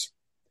sides.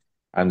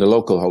 And the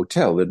local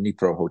hotel, the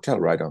Dnipro Hotel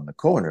right on the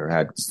corner,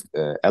 had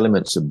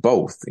elements of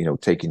both,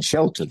 taking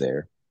shelter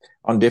there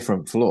on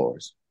different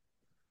floors.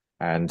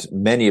 And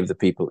many of the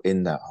people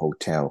in that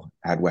hotel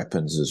had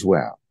weapons as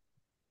well.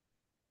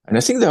 And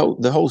I think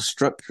the whole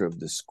structure of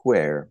the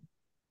square,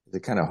 the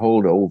kind of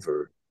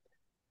holdover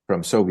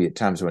from Soviet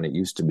times when it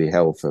used to be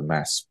held for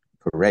mass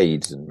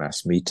parades and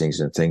mass meetings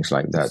and things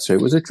like that. So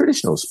it was a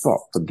traditional spot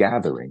for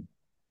gathering.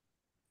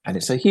 And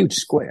it's a huge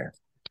square.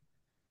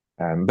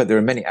 But there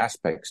are many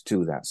aspects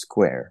to that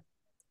square.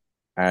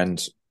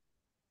 And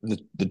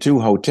the two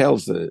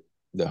hotels,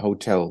 the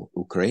Hotel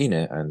Ukraine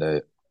and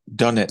the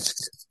Donetsk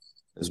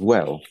as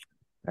well,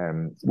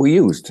 were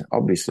used,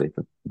 obviously,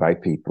 by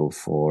people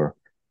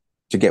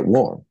to get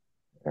warm.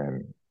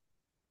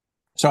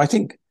 So I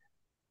think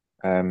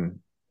the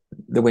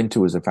winter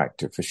was a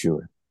factor for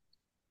sure.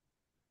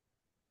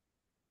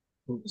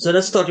 So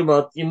let's talk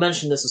about, you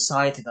mentioned the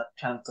society that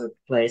kind of took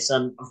place,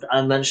 and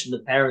I mentioned the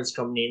parents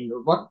coming in.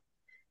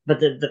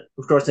 But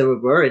of course they were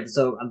worried.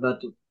 So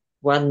about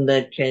when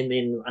they came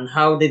in, and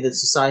how did the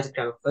society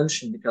kind of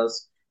function?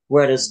 Because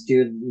were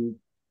the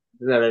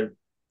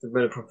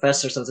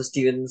professors of the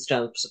students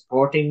kind of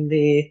supporting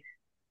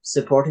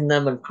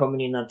them and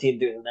coming in and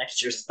doing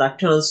lectures, that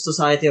kind of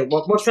society? Or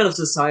what kind of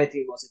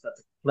society was it that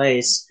took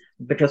place?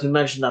 Because we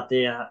mentioned that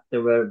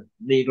there were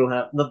legal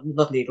help,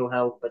 not legal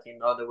help, but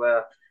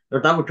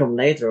that would come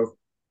later,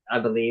 I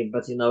believe.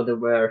 But there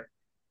were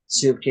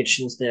soup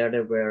kitchens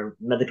there were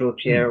medical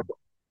care.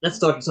 Let's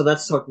talk a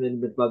little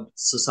bit about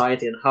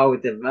society and how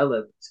it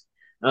developed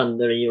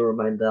under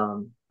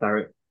Euromaidan.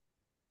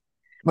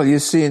 Well,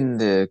 you've seen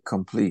the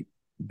complete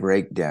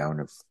breakdown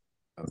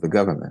of the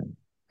government.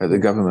 The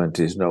government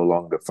is no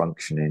longer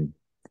functioning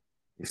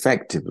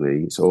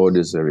effectively. Its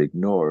orders are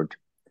ignored.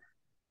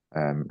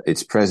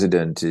 Its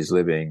president is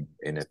living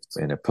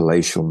in a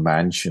palatial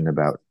mansion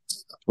about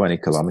 20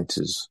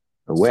 kilometers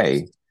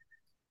away,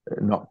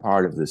 not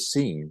part of the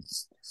scene.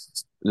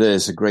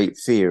 There's a great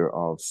fear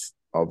of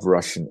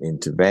Russian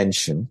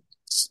intervention.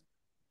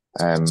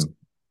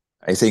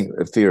 I think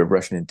a fear of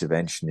Russian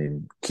intervention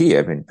in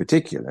Kiev in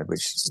particular,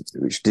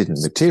 which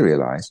didn't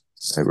materialize.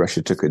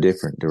 Russia took a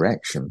different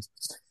direction.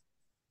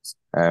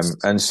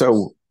 And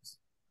so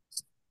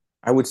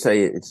I would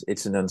say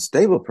it's an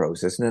unstable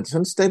process, and it's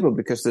unstable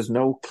because there was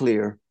no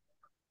clear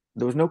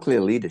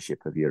leadership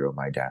of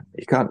Euromaidan.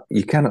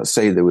 You cannot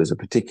say there was a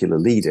particular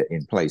leader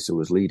in place who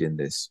was leading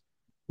this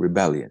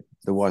rebellion.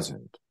 There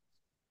wasn't.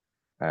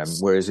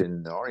 Whereas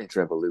in the Orange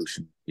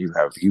Revolution, you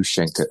have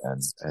Yushchenko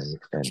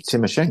and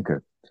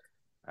Tymoshenko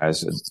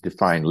as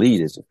defined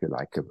leaders, if you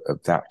like,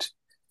 of that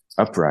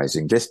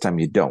uprising. This time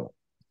you don't.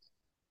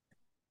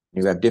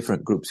 You have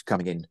different groups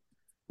coming in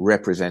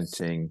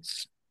representing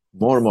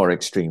more and more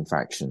extreme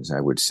factions,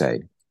 I would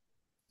say.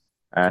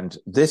 And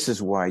this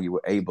is why you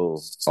were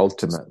able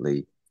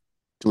ultimately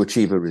to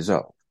achieve a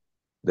result,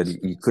 that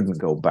you couldn't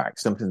go back,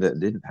 something that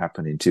didn't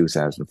happen in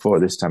 2004.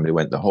 This time they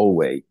went the whole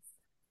way,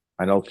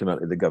 and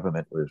ultimately the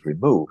government was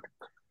removed.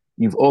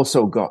 You've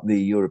also got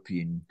the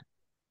European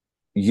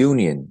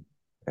Union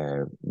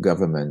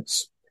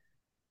governments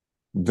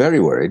very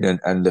worried,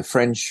 and the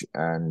French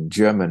and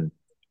German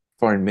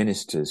foreign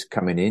ministers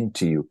coming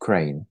into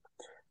Ukraine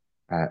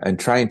and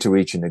trying to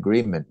reach an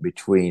agreement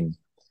between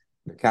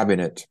the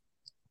cabinet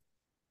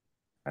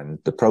and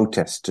the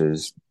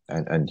protesters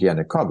and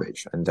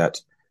Yanukovych, and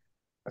that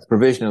a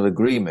provisional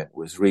agreement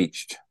was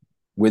reached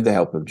with the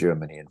help of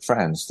Germany and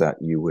France that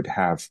you would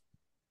have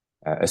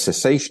a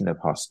cessation of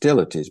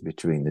hostilities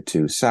between the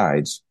two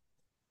sides.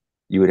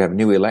 You would have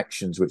new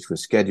elections, which were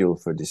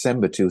scheduled for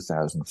December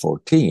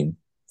 2014,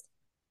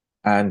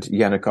 and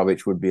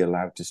Yanukovych would be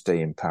allowed to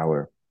stay in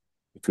power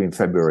between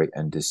February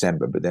and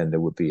December, but then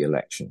there would be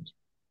elections,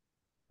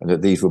 and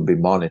that these would be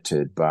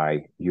monitored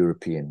by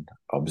European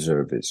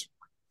observers.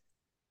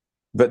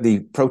 But the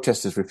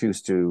protesters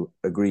refused to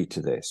agree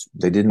to this.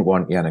 They didn't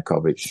want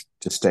Yanukovych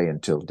to stay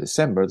until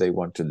December. They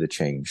wanted the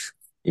change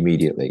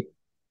immediately.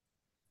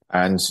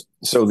 And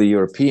so the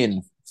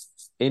European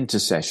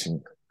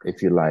intercession,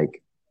 if you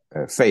like,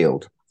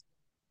 failed,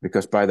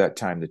 because by that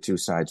time the two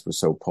sides were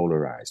so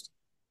polarized.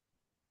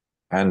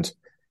 And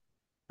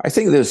I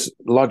think there's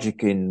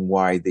logic in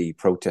why the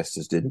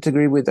protesters didn't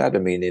agree with that. I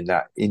mean, in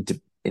that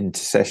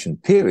intercession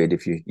period,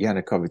 if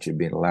Yanukovych had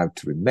been allowed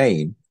to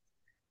remain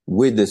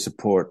with the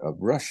support of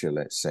Russia,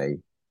 let's say,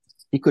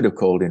 he could have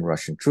called in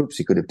Russian troops.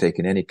 He could have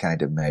taken any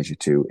kind of measure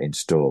to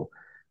install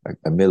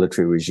a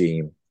military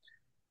regime,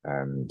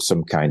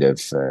 some kind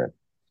of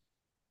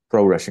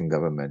pro-Russian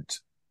government.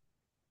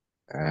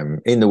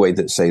 in the way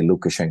that, say,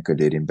 Lukashenko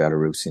did in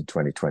Belarus in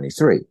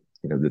 2023.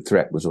 The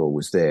threat was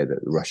always there that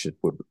Russia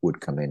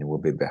would come in and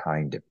would be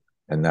behind him.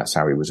 And that's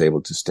how he was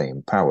able to stay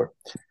in power.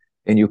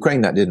 In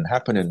Ukraine, that didn't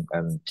happen,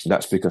 and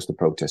that's because the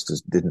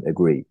protesters didn't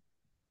agree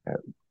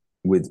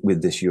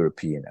with this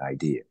European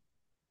idea.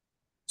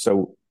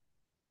 So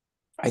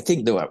I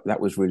think that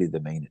was really the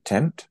main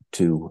attempt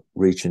to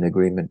reach an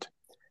agreement.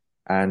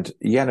 And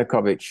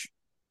Yanukovych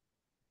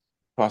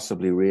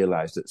possibly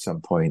realized at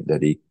some point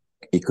that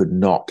he could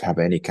not have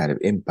any kind of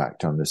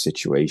impact on the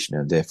situation,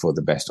 and therefore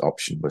the best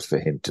option was for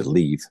him to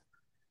leave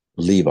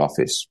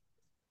office.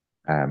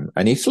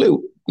 And he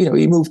flew,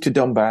 he moved to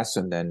Donbass,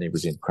 and then he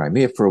was in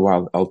Crimea for a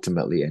while,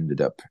 ultimately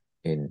ended up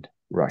in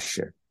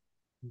Russia.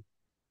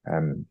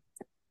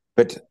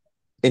 But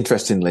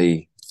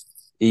interestingly,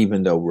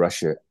 even though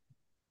Russia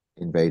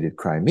invaded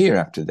Crimea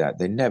after that,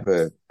 they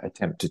never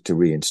attempted to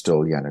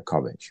reinstall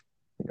Yanukovych.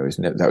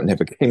 That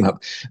never came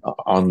up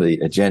on the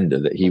agenda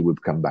that he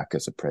would come back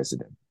as a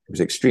president. It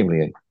was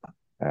extremely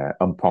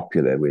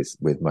unpopular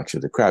with much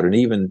of the crowd. And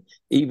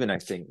even I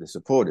think the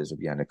supporters of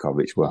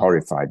Yanukovych were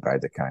horrified by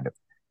the kind of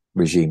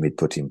regime he'd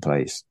put in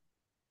place.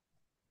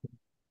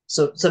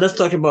 So let's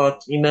talk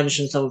about, you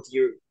mentioned some of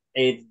the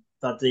aid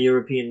that the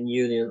European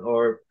Union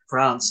or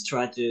France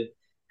tried to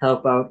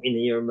help out in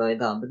the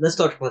Euromaidan. But let's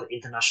talk about the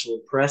international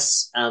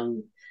press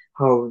and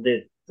how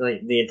the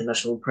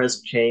international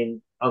press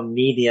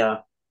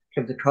media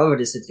came to cover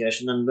this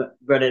situation. And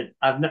whether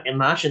I've not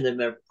imagined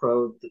they were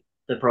pro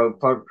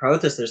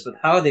protesters, but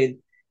how did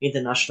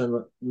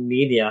international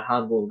media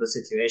handle the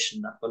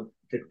situation that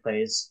took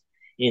place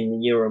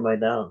in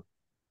Euromaidan?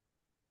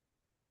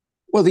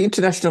 Well, the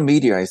international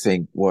media, I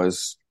think,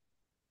 was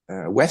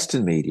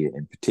Western media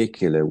in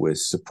particular,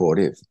 was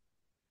supportive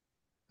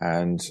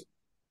and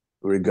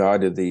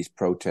regarded these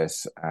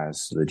protests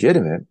as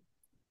legitimate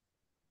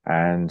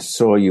and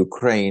saw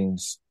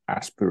Ukraine's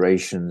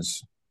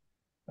aspirations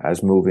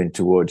as moving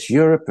towards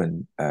Europe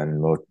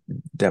and more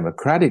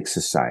democratic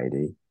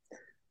society,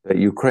 that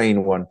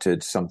Ukraine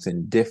wanted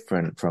something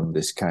different from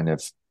this kind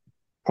of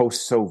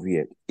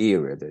post-Soviet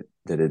era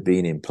that had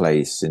been in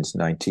place since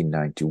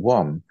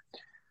 1991,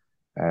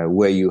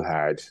 where you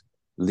had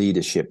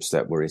leaderships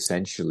that were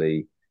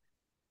essentially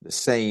the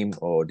same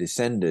or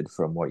descended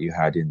from what you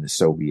had in the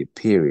Soviet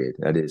period.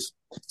 That is,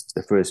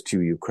 the first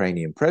two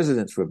Ukrainian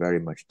presidents were very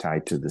much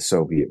tied to the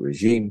Soviet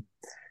regime.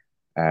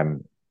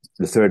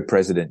 The third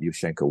president,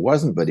 Yushchenko,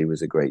 wasn't, but he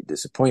was a great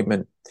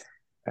disappointment.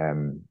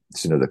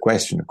 It's another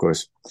question, of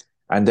course.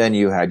 And then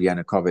you had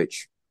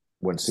Yanukovych.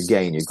 Once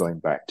again, you're going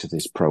back to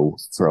this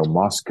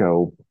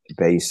pro-Moscow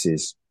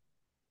basis.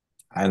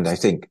 And I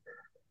think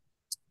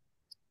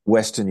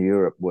Western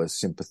Europe was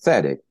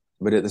sympathetic,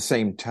 but at the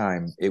same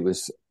time, it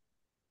was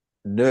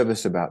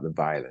nervous about the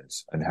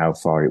violence and how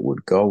far it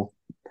would go,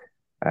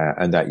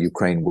 and that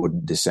Ukraine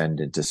wouldn't descend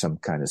into some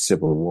kind of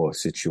civil war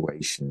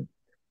situation,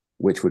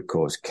 which would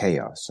cause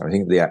chaos. I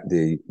think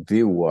the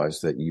view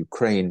was that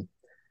Ukraine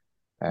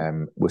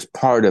was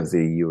part of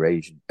the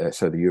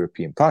the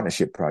European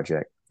Partnership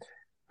Project,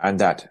 and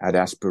that had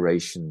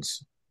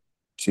aspirations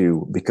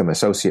to become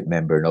associate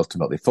member and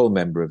ultimately full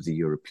member of the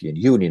European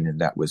Union,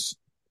 and that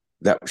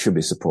should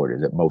be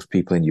supported, that most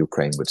people in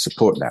Ukraine would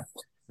support that.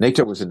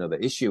 NATO was another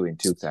issue in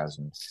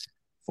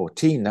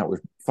 2014. That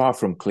was far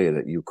from clear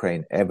that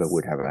Ukraine ever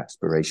would have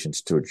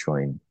aspirations to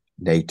join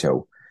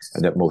NATO,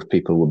 and that most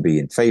people would be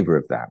in favor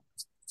of that.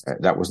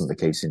 That wasn't the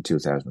case in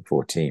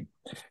 2014.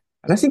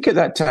 And I think at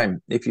that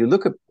time, if you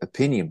look at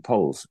opinion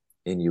polls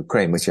in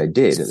Ukraine, which I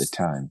did at the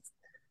time,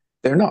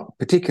 they're not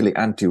particularly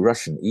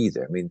anti-Russian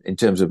either. I mean, in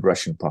terms of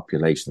Russian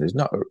population, there's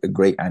not a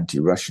great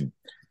anti-Russian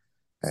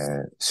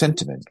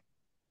sentiment,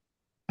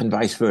 and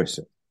vice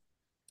versa.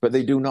 But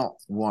they do not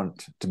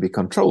want to be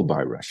controlled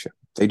by Russia.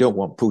 They don't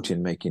want Putin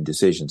making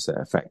decisions that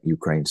affect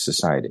Ukraine's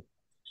society.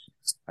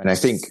 And I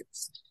think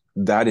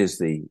that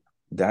is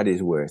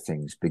where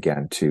things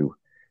began to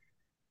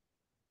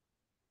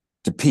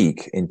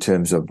peak in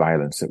terms of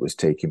violence that was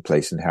taking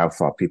place and how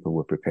far people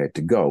were prepared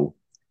to go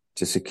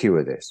to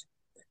secure this.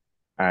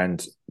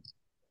 And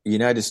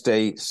United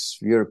States,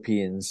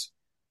 Europeans,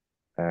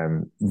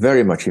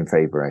 very much in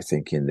favor, I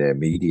think, in their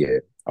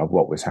media of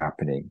what was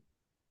happening.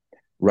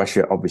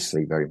 Russia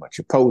obviously very much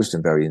opposed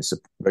and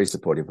very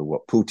supportive of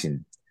what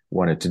Putin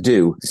wanted to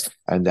do,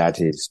 and that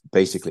is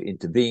basically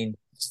intervene,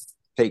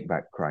 take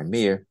back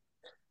Crimea,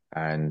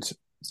 and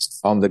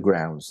on the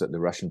grounds that the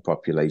Russian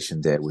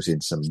population there was in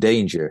some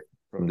danger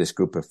from this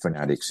group of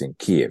fanatics in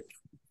Kiev.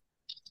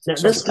 Now,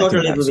 let's talk a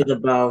little bit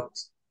about,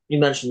 you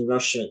mentioned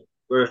Russia,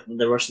 or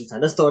the Russian side.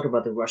 Let's talk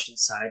about the Russian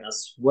side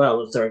as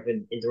well. Sorry for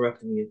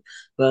interrupting you,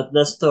 but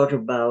let's talk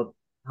about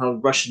how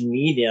Russian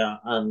media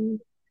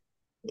and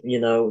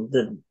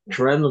the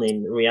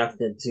Kremlin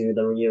reacted to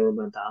the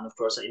Euromaidan, of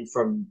course,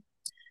 from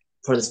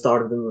the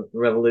start of the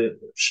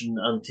revolution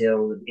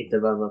until it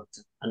developed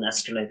and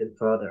escalated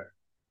further.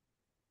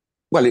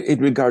 Well, it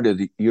regarded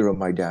the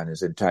Euromaidan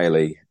as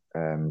entirely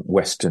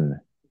Western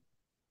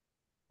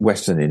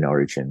in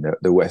origin.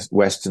 The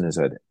Westerners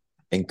had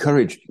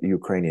encouraged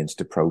Ukrainians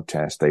to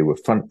protest. They were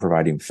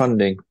providing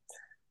funding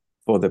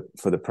for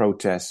the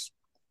protests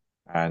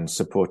and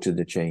supported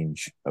the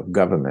change of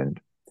government.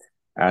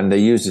 And they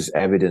used as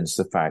evidence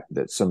the fact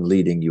that some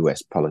leading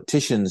US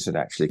politicians had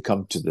actually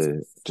come to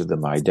the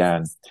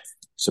Maidan,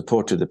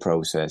 supported the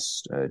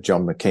process.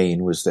 John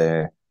McCain was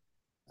there.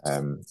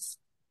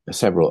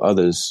 Several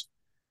others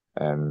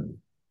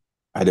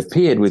had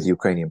appeared with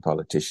Ukrainian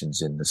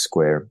politicians in the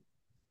square.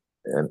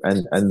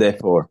 And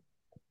therefore,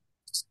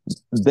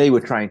 they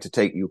were trying to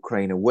take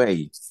Ukraine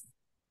away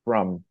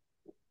from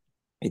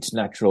its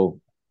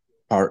natural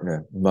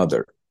partner,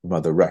 mother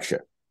Russia.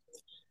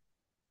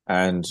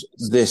 And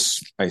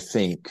this, I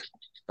think,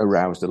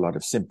 aroused a lot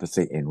of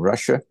sympathy in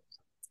Russia.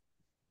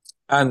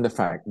 And the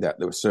fact that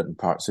there were certain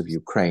parts of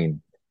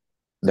Ukraine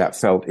that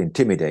felt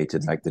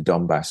intimidated, like the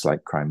Donbass,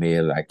 like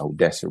Crimea, like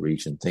Odessa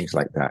region, things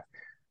like that,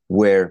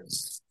 where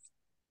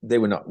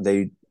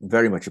they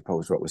very much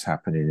opposed what was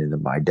happening in the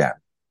Maidan.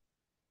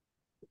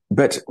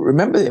 But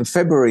remember, in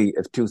February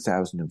of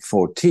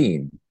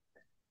 2014,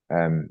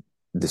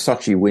 the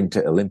Sochi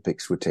Winter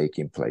Olympics were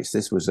taking place.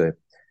 This was a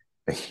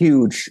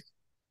huge,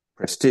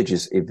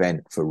 prestigious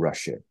event for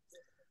Russia.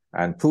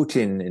 And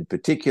Putin in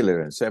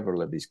particular and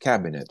several of his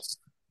cabinets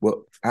were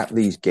at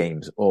these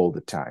games all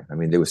the time. I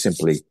mean, they were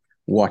simply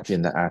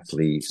watching the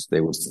athletes. They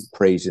were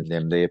praising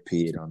them. They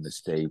appeared on the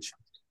stage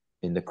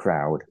in the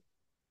crowd.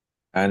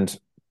 And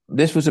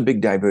this was a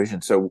big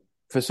diversion. So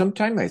for some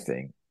time, I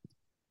think,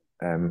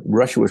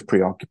 Russia was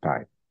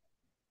preoccupied.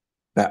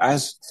 But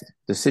as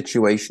the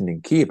situation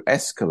in Kiev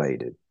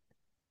escalated,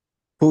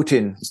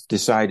 Putin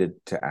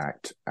decided to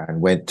act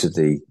and went to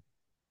the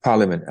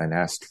parliament and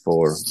asked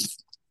for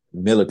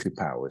military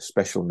powers,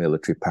 special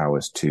military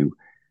powers to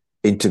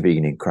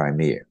intervene in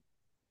Crimea.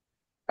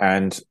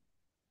 And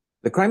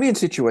the Crimean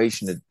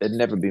situation had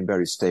never been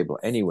very stable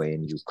anyway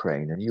in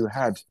Ukraine. And you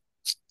had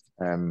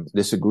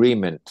this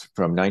agreement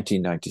from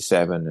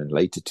 1997 and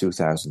later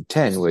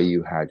 2010, where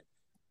you had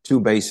two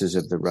bases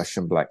of the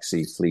Russian Black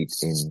Sea Fleet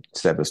in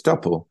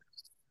Sevastopol,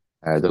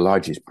 the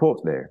largest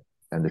port there,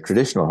 and the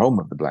traditional home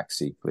of the Black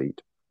Sea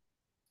Fleet.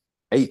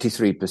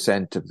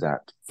 83% of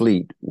that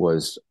fleet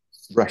was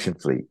Russian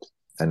fleet,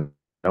 and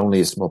only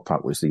a small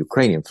part was the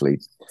Ukrainian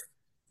fleet.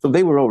 So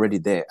they were already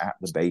there at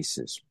the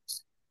bases.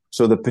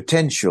 So the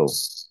potential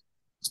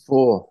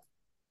for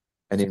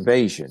an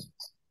invasion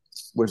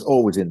was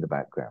always in the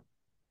background.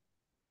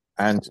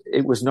 And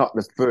it was not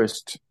the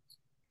first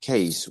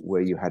case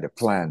where you had a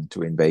plan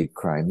to invade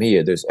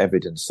Crimea. There's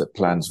evidence that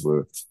plans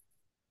were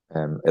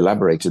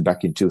elaborated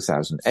back in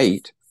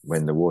 2008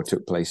 when the war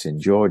took place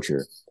in Georgia.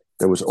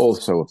 There was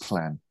also a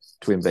plan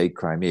to invade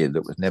Crimea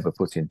that was never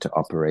put into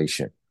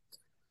operation.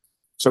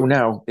 So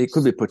now it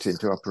could be put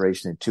into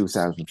operation in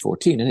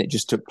 2014, and it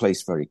just took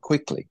place very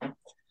quickly.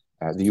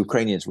 The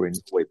Ukrainians were in no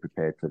way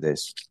prepared for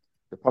this.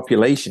 The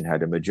population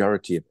had a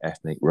majority of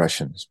ethnic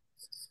Russians,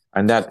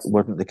 and that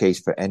wasn't the case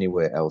for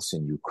anywhere else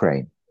in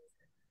Ukraine.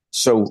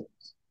 So,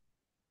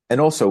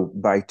 and also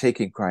by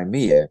taking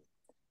Crimea,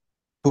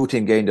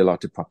 Putin gained a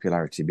lot of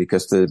popularity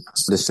because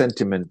the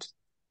sentiment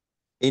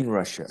in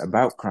Russia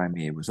about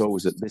Crimea was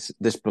always that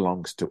this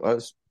belongs to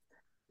us.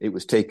 It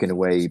was taken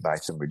away by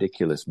some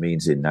ridiculous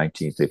means in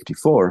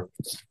 1954.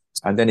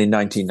 And then in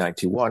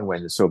 1991,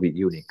 when the Soviet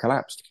Union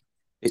collapsed,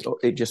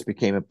 it just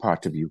became a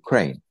part of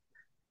Ukraine.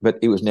 But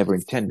it was never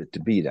intended to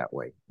be that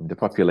way. And the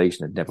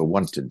population had never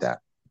wanted that.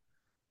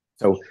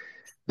 So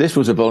this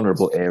was a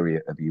vulnerable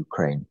area of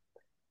Ukraine.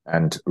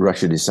 And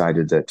Russia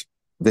decided that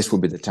this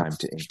would be the time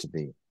to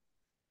intervene.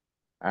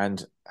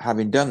 And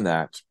having done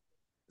that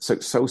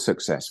so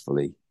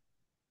successfully,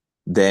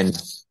 then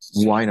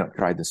why not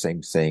try the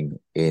same thing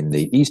in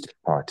the eastern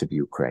part of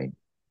Ukraine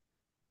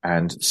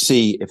and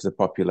see if the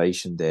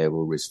population there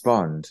will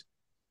respond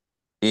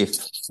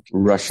if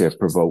Russia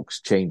provokes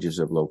changes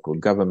of local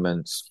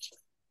governments,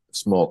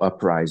 small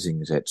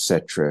uprisings,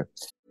 etc.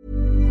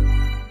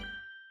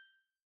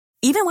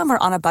 Even when we're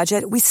on a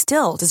budget, we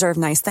still deserve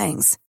nice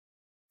things.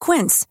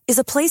 Quince is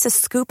a place to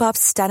scoop up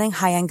stunning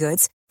high-end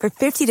goods for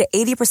 50 to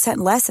 80%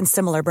 less than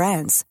similar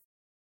brands.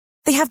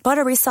 They have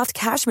buttery soft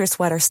cashmere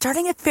sweaters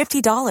starting at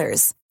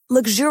 $50,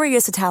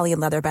 luxurious Italian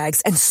leather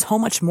bags, and so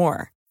much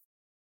more.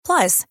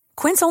 Plus,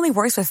 Quince only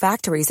works with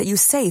factories that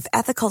use safe,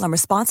 ethical, and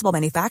responsible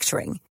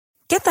manufacturing.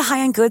 Get the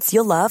high-end goods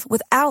you'll love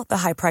without the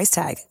high price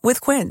tag with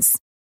Quince.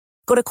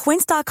 Go to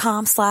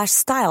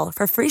quince.com/style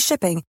for free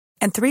shipping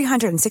and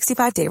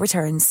 365-day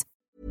returns.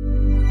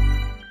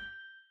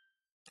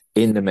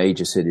 In the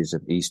major cities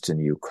of eastern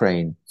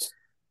Ukraine,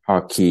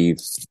 Kharkiv,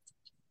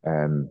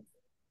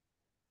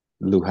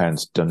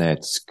 Luhansk,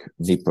 Donetsk,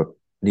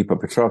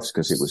 Dnipropetrovsk,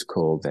 as it was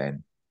called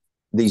then,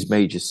 these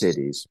major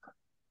cities,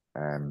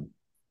 and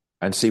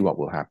see what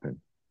will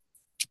happen.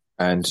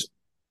 And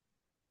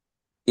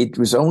it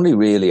was only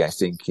really, I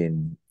think,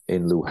 in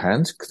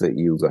Luhansk that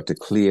you got a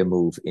clear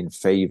move in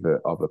favor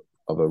of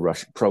a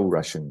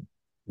pro-Russian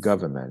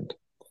government.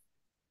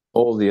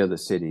 All the other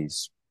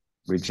cities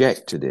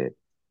rejected it.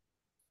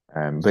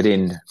 But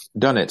in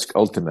Donetsk,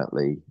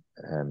 ultimately,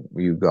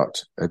 you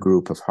got a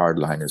group of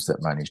hardliners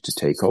that managed to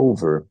take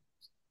over,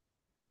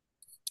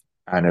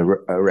 and a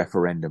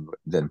referendum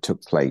then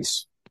took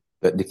place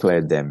that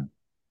declared them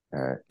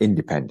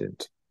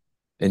independent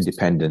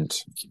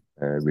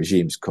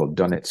regimes called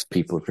Donetsk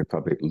People's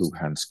Republic,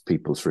 Luhansk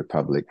People's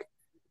Republic,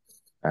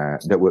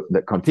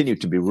 that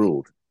continued to be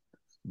ruled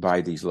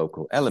by these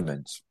local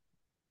elements.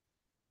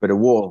 But a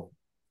war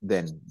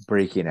then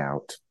breaking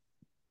out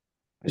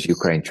as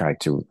Ukraine tried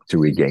to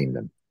regain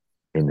them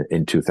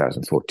in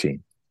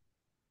 2014.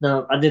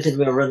 Now, I do think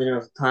we're running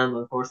out of time,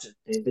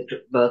 unfortunately,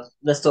 but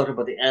let's talk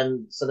about the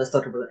end. So let's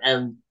talk about the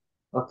end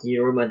of the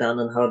Euromaidan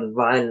and how the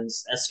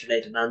violence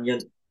escalated,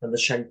 and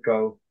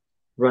Lukashenko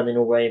running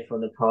away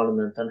from the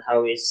parliament, and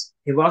how he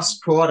was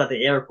caught at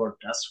the airport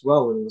as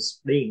well and was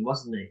fleeing,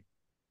 wasn't he?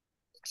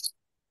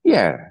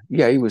 Yeah,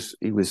 he was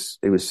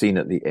seen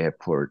at the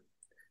airport,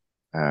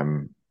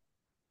 and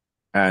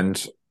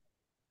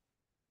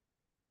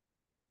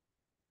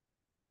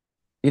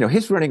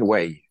his running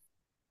away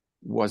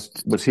was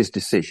his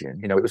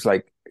decision. It was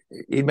like,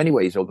 in many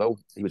ways, although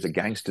he was a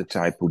gangster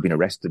type who'd been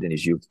arrested in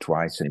his youth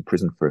twice and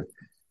imprisoned for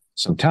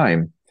some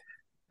time,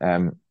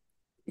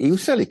 he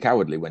was fairly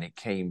cowardly when it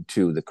came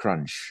to the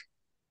crunch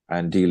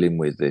and dealing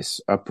with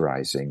this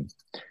uprising,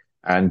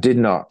 and did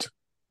not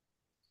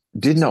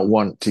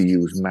want to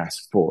use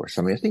mass force.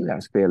 I mean, I think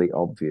that's fairly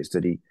obvious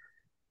that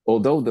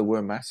although there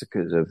were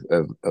massacres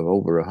of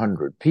over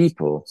 100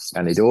 people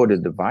and he'd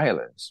ordered the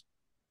violence,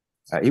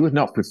 he was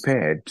not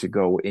prepared to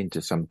go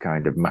into some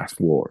kind of mass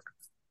war.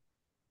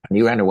 And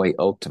he ran away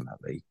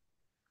ultimately.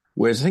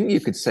 Whereas I think you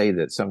could say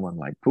that someone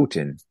like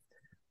Putin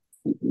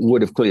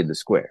would have cleared the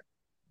square,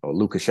 or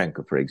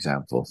Lukashenko, for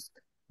example,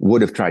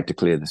 would have tried to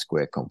clear the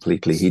square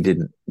completely. He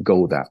didn't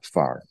go that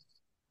far.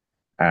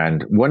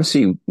 And once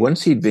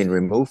he'd been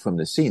removed from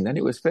the scene, then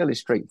it was fairly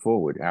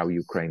straightforward how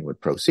Ukraine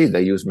would proceed.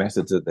 They used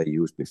methods that they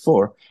used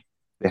before.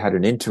 They had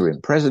an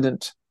interim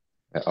president,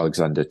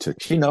 Alexander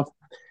Turchinov,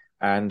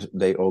 and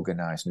they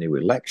organized new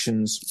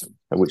elections,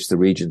 at which the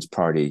Regions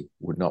Party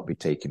would not be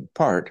taking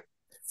part,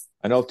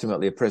 and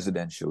ultimately a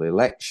presidential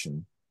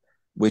election,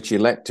 which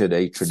elected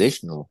a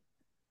traditional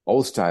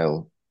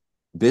old-style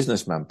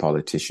businessman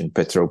politician,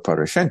 Petro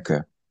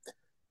Poroshenko,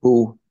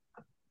 who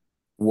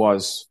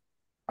was,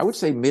 I would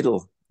say,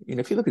 middle.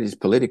 If you look at his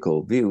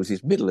political views,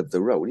 he's middle of the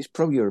road. He's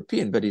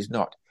pro-European, but he's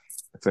not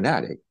a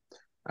fanatic,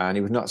 and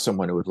he was not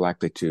someone who was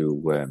likely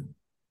to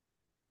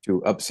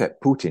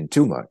upset Putin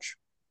too much,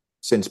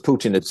 since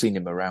Putin had seen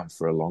him around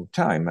for a long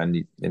time.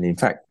 And in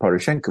fact,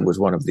 Poroshenko was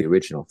one of the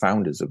original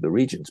founders of the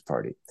Regions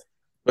Party.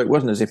 But it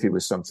wasn't as if it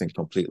was something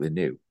completely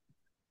new.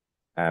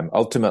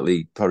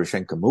 Ultimately,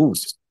 Poroshenko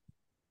moved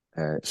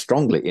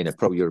strongly in a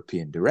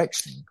pro-European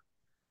direction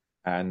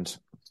and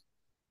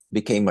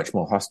became much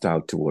more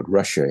hostile toward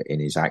Russia in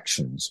his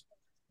actions,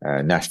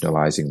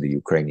 nationalizing the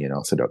Ukrainian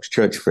Orthodox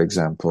Church, for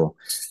example,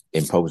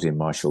 imposing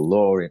martial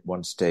law at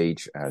one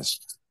stage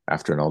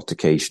after an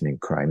altercation in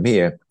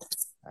Crimea,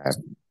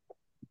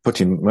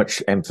 putting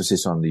much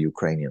emphasis on the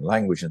Ukrainian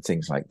language and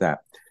things like that.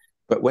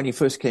 But when he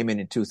first came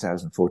in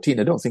 2014,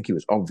 I don't think it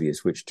was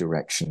obvious which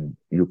direction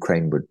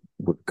Ukraine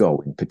would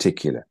go in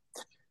particular.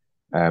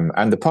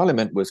 And the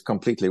parliament was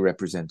completely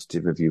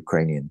representative of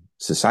Ukrainian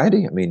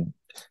society. I mean,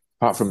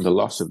 apart from the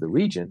loss of the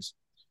regions,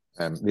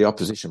 the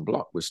opposition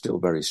bloc was still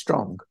very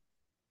strong.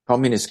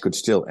 Communists could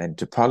still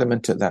enter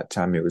parliament at that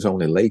time. It was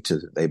only later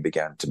that they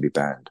began to be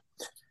banned.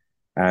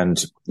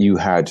 And you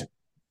had,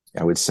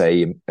 I would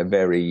say, a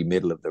very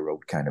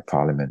middle-of-the-road kind of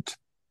parliament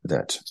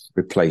that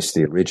replaced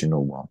the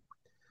original one.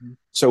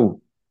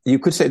 So you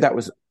could say that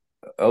was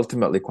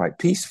ultimately quite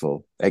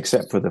peaceful,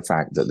 except for the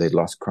fact that they'd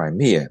lost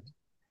Crimea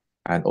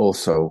and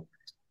also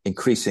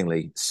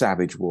increasingly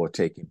savage war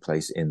taking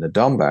place in the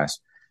Donbass,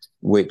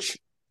 which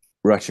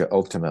Russia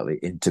ultimately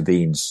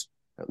intervenes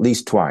at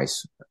least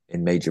twice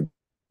in major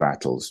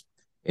battles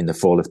in the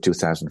fall of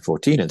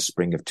 2014 and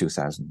spring of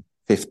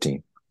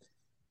 2015.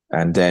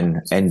 And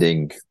then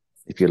ending,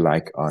 if you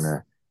like,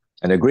 on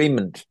an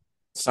agreement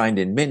signed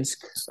in Minsk,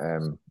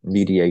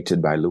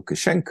 mediated by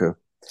Lukashenko,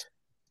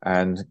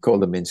 and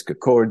called the Minsk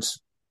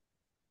Accords,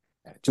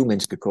 two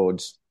Minsk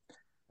Accords.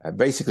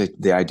 Basically,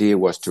 the idea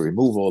was to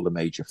remove all the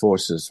major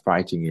forces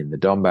fighting in the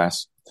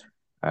Donbass,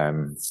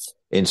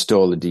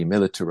 install a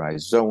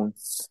demilitarized zone,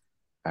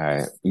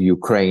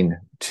 Ukraine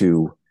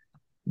to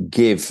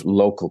give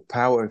local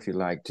power, if you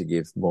like, to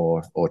give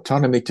more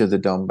autonomy to the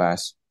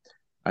Donbass,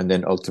 and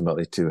then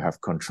ultimately to have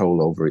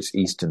control over its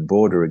eastern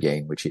border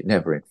again, which it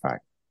never, in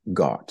fact,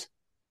 got.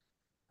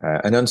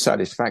 An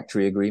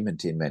unsatisfactory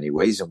agreement in many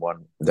ways, and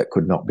one that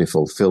could not be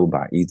fulfilled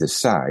by either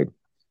side.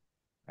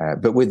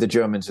 But with the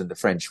Germans and the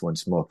French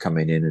once more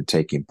coming in and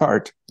taking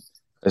part,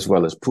 as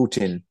well as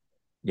Putin,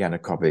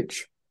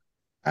 Yanukovych,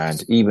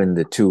 and even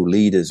the two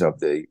leaders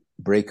of the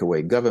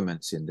breakaway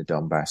governments in the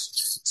Donbass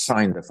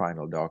signed the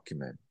final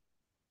document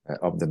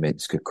of the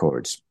Minsk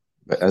Accords.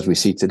 But as we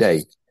see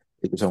today,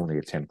 it was only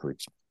a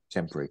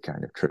temporary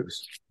kind of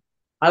truce.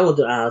 I would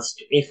ask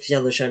if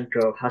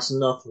Yanukovych has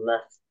not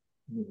left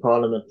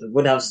Parliament,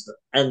 would have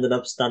ended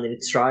up standing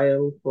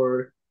trial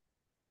for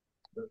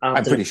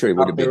I'm pretty sure he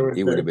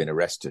would have been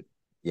arrested.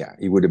 Yeah,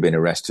 he would have been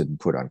arrested and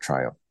put on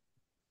trial,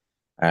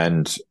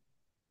 and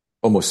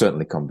almost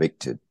certainly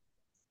convicted,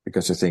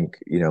 because I think,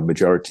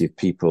 majority of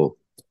people,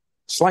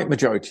 slight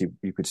majority,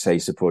 you could say,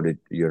 supported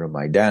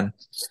Euromaidan,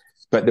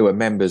 but there were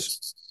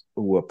members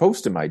who were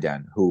opposed to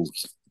Maidan who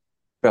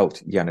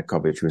felt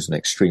Yanukovych was an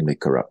extremely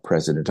corrupt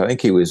president. I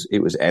think it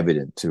was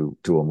evident to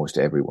almost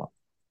everyone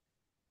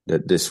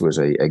that this was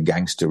a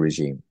gangster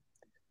regime,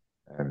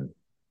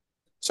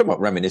 somewhat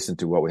reminiscent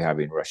to what we have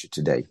in Russia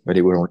today. But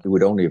it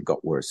would only have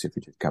got worse if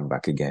it had come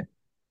back again.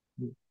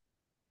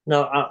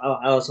 No,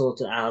 I also want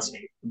to ask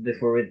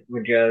before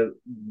we go,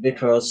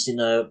 because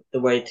the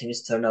way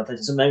things turned out,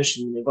 as you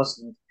mentioned, it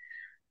wasn't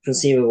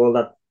conceivable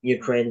that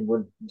Ukraine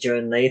would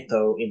join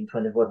NATO in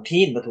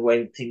 2014, but the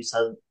way things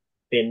have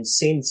been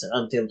since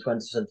until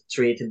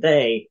 2023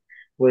 today,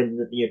 with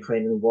the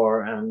Ukrainian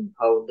war and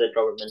how the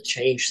government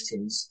changed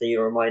since the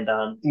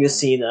Euromaidan, do you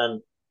see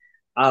that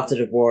after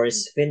the war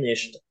is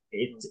finished,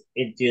 do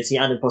you see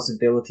any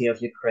possibility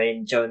of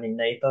Ukraine joining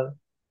NATO?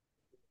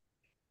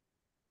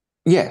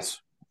 Yes,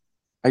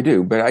 I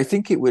do, but I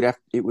think it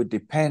would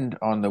depend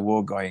on the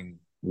war going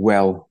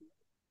well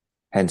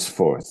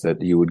henceforth,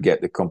 that you would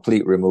get the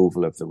complete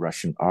removal of the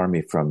Russian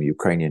army from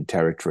Ukrainian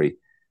territory,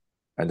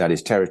 and that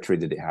is territory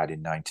that it had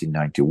in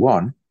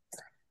 1991,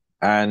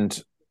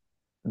 and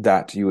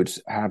that you would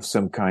have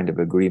some kind of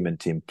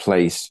agreement in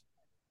place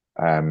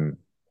for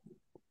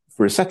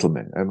a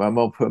settlement, a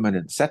more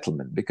permanent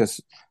settlement,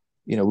 because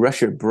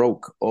Russia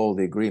broke all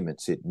the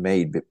agreements it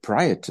made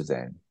prior to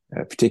then,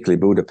 particularly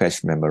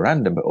Budapest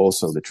Memorandum, but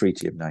also the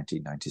Treaty of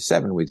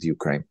 1997 with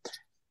Ukraine,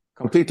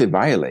 completely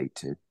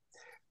violated.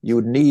 You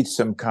would need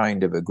some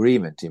kind of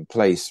agreement in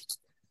place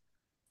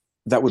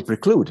that would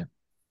preclude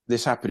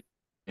this happening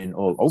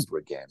all over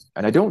again.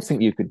 And I don't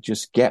think you could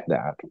just get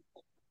that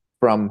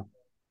from,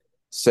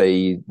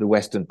 say, the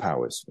Western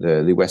powers,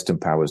 the Western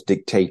powers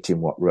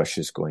dictating what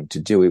Russia's going to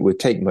do. It would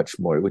take much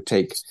more. It would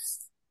take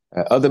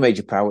other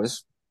major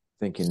powers,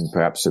 thinking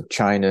perhaps of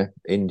China,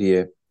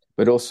 India,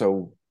 but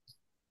also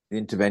the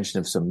intervention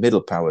of some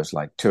middle powers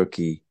like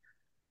Turkey,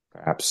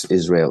 perhaps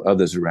Israel,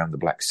 others around the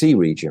Black Sea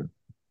region,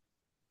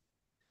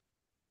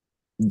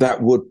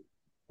 that would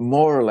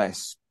more or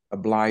less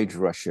oblige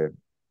Russia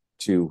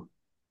to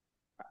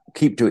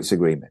keep to its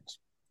agreement.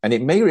 And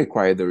it may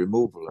require the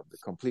removal of the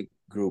complete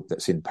group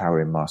that's in power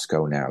in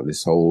Moscow now,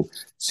 this whole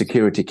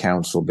Security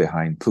Council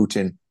behind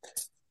Putin,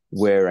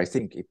 where I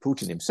think if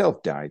Putin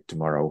himself died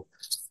tomorrow,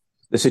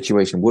 the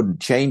situation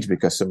wouldn't change,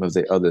 because some of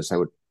the others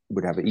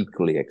would have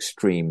equally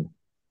extreme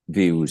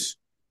views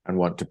and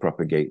want to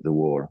propagate the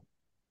war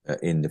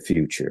in the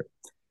future.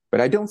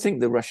 But I don't think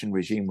the Russian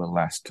regime will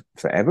last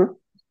forever.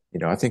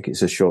 I think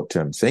it's a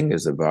short-term thing,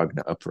 as the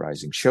Wagner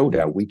uprising showed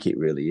how weak it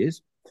really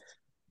is.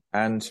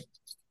 And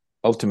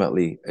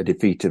ultimately a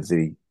defeat of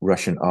the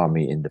Russian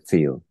army in the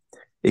field.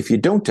 If you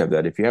don't have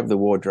that, if you have the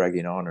war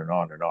dragging on and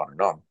on and on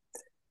and on,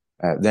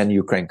 then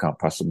Ukraine can't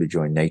possibly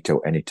join NATO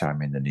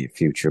anytime in the near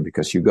future,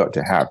 because you've got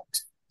to have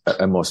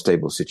a more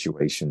stable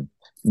situation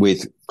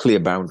with clear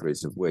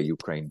boundaries of where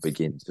Ukraine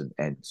begins and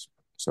ends.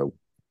 So,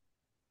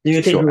 do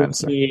you think we'll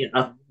see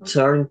a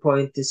turning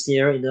point this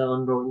year in the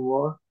ongoing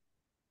war?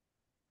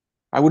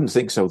 I wouldn't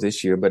think so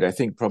this year, but I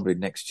think probably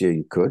next year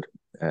you could.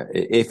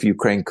 If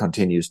Ukraine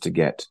continues to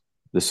get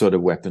the sort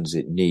of weapons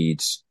it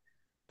needs,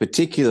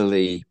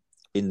 particularly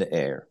in the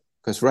air.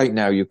 Because right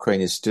now,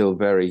 Ukraine is still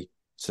very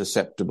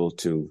susceptible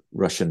to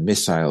Russian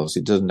missiles.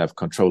 It doesn't have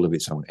control of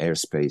its own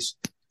airspace.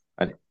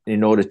 And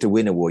in order to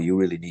win a war, you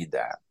really need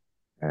that.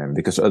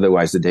 Because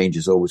otherwise, the danger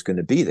is always going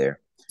to be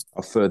there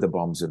of further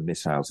bombs and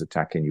missiles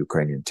attacking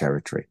Ukrainian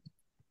territory.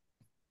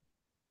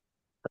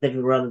 I think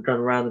we're going to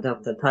round it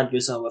up then. Thank you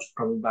so much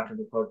for coming back to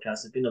the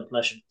podcast. It's been a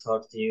pleasure to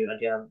talk to you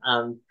again.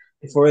 And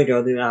before we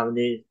go, do you have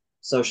any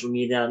social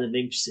media and the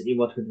links that you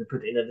want to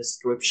put in the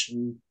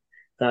description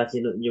that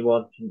you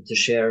want to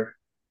share?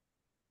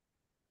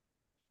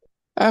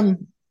 Well,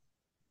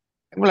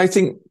 I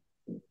think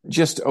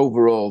just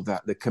overall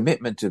that the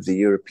commitment of the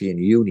European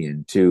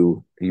Union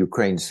to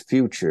Ukraine's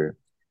future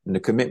and the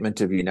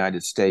commitment of the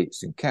United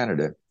States and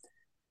Canada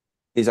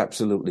is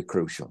absolutely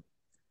crucial.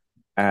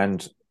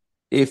 And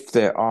if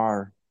there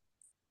are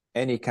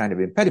any kind of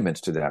impediments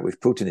to that, which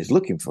Putin is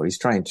looking for, he's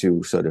trying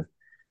to sort of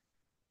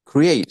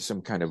create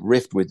some kind of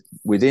rift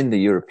within the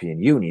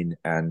European Union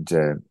and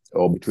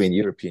or between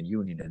European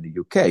Union and the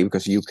UK,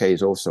 because the UK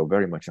is also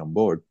very much on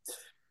board.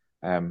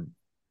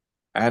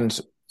 And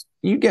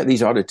you get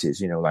these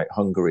oddities, like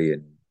Hungary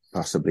and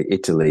possibly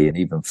Italy and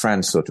even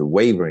France sort of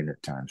wavering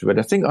at times. But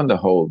I think on the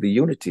whole, the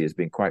unity has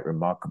been quite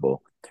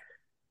remarkable.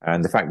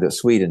 And the fact that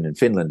Sweden and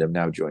Finland have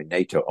now joined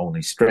NATO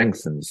only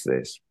strengthens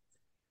this.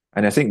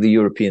 And I think the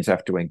Europeans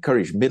have to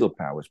encourage middle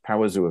powers,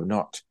 powers who have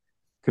not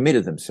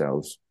committed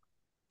themselves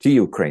to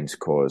Ukraine's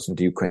cause and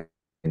to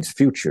Ukraine's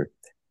future,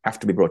 have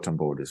to be brought on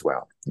board as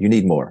well. You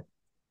need more.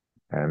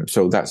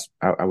 So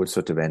I would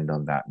sort of end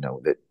on that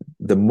note, that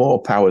the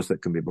more powers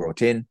that can be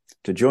brought in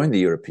to join the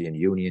European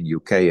Union,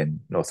 UK and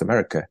North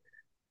America,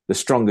 the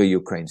stronger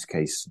Ukraine's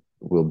case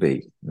will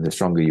be, the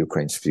stronger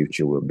Ukraine's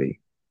future will be.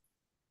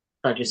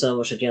 Thank you so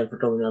much again for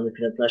coming on. It's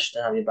been a pleasure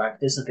to have you back.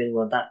 This has been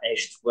Well That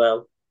Aged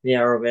Well. We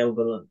are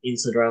available on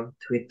Instagram,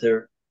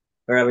 Twitter,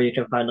 wherever you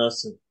can find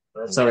us.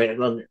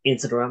 On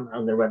Instagram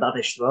under Well That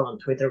Aged Well, on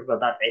Twitter, Well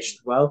That Aged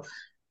Well.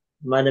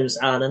 My name is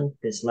Anand.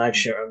 Please like,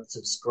 share, and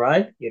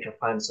subscribe. You can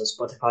find us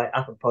on Spotify,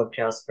 Apple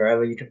Podcasts,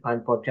 wherever you can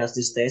find podcasts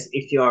these days.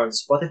 If you are on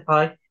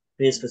Spotify,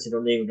 please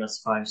consider leaving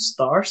us 5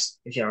 stars.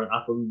 If you are on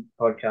Apple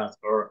Podcasts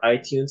or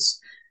iTunes,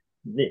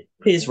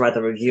 please write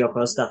a review of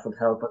us. That would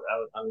help us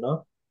out a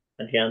lot.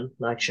 Again,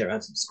 like, share,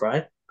 and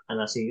subscribe.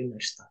 And I'll see you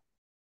next time.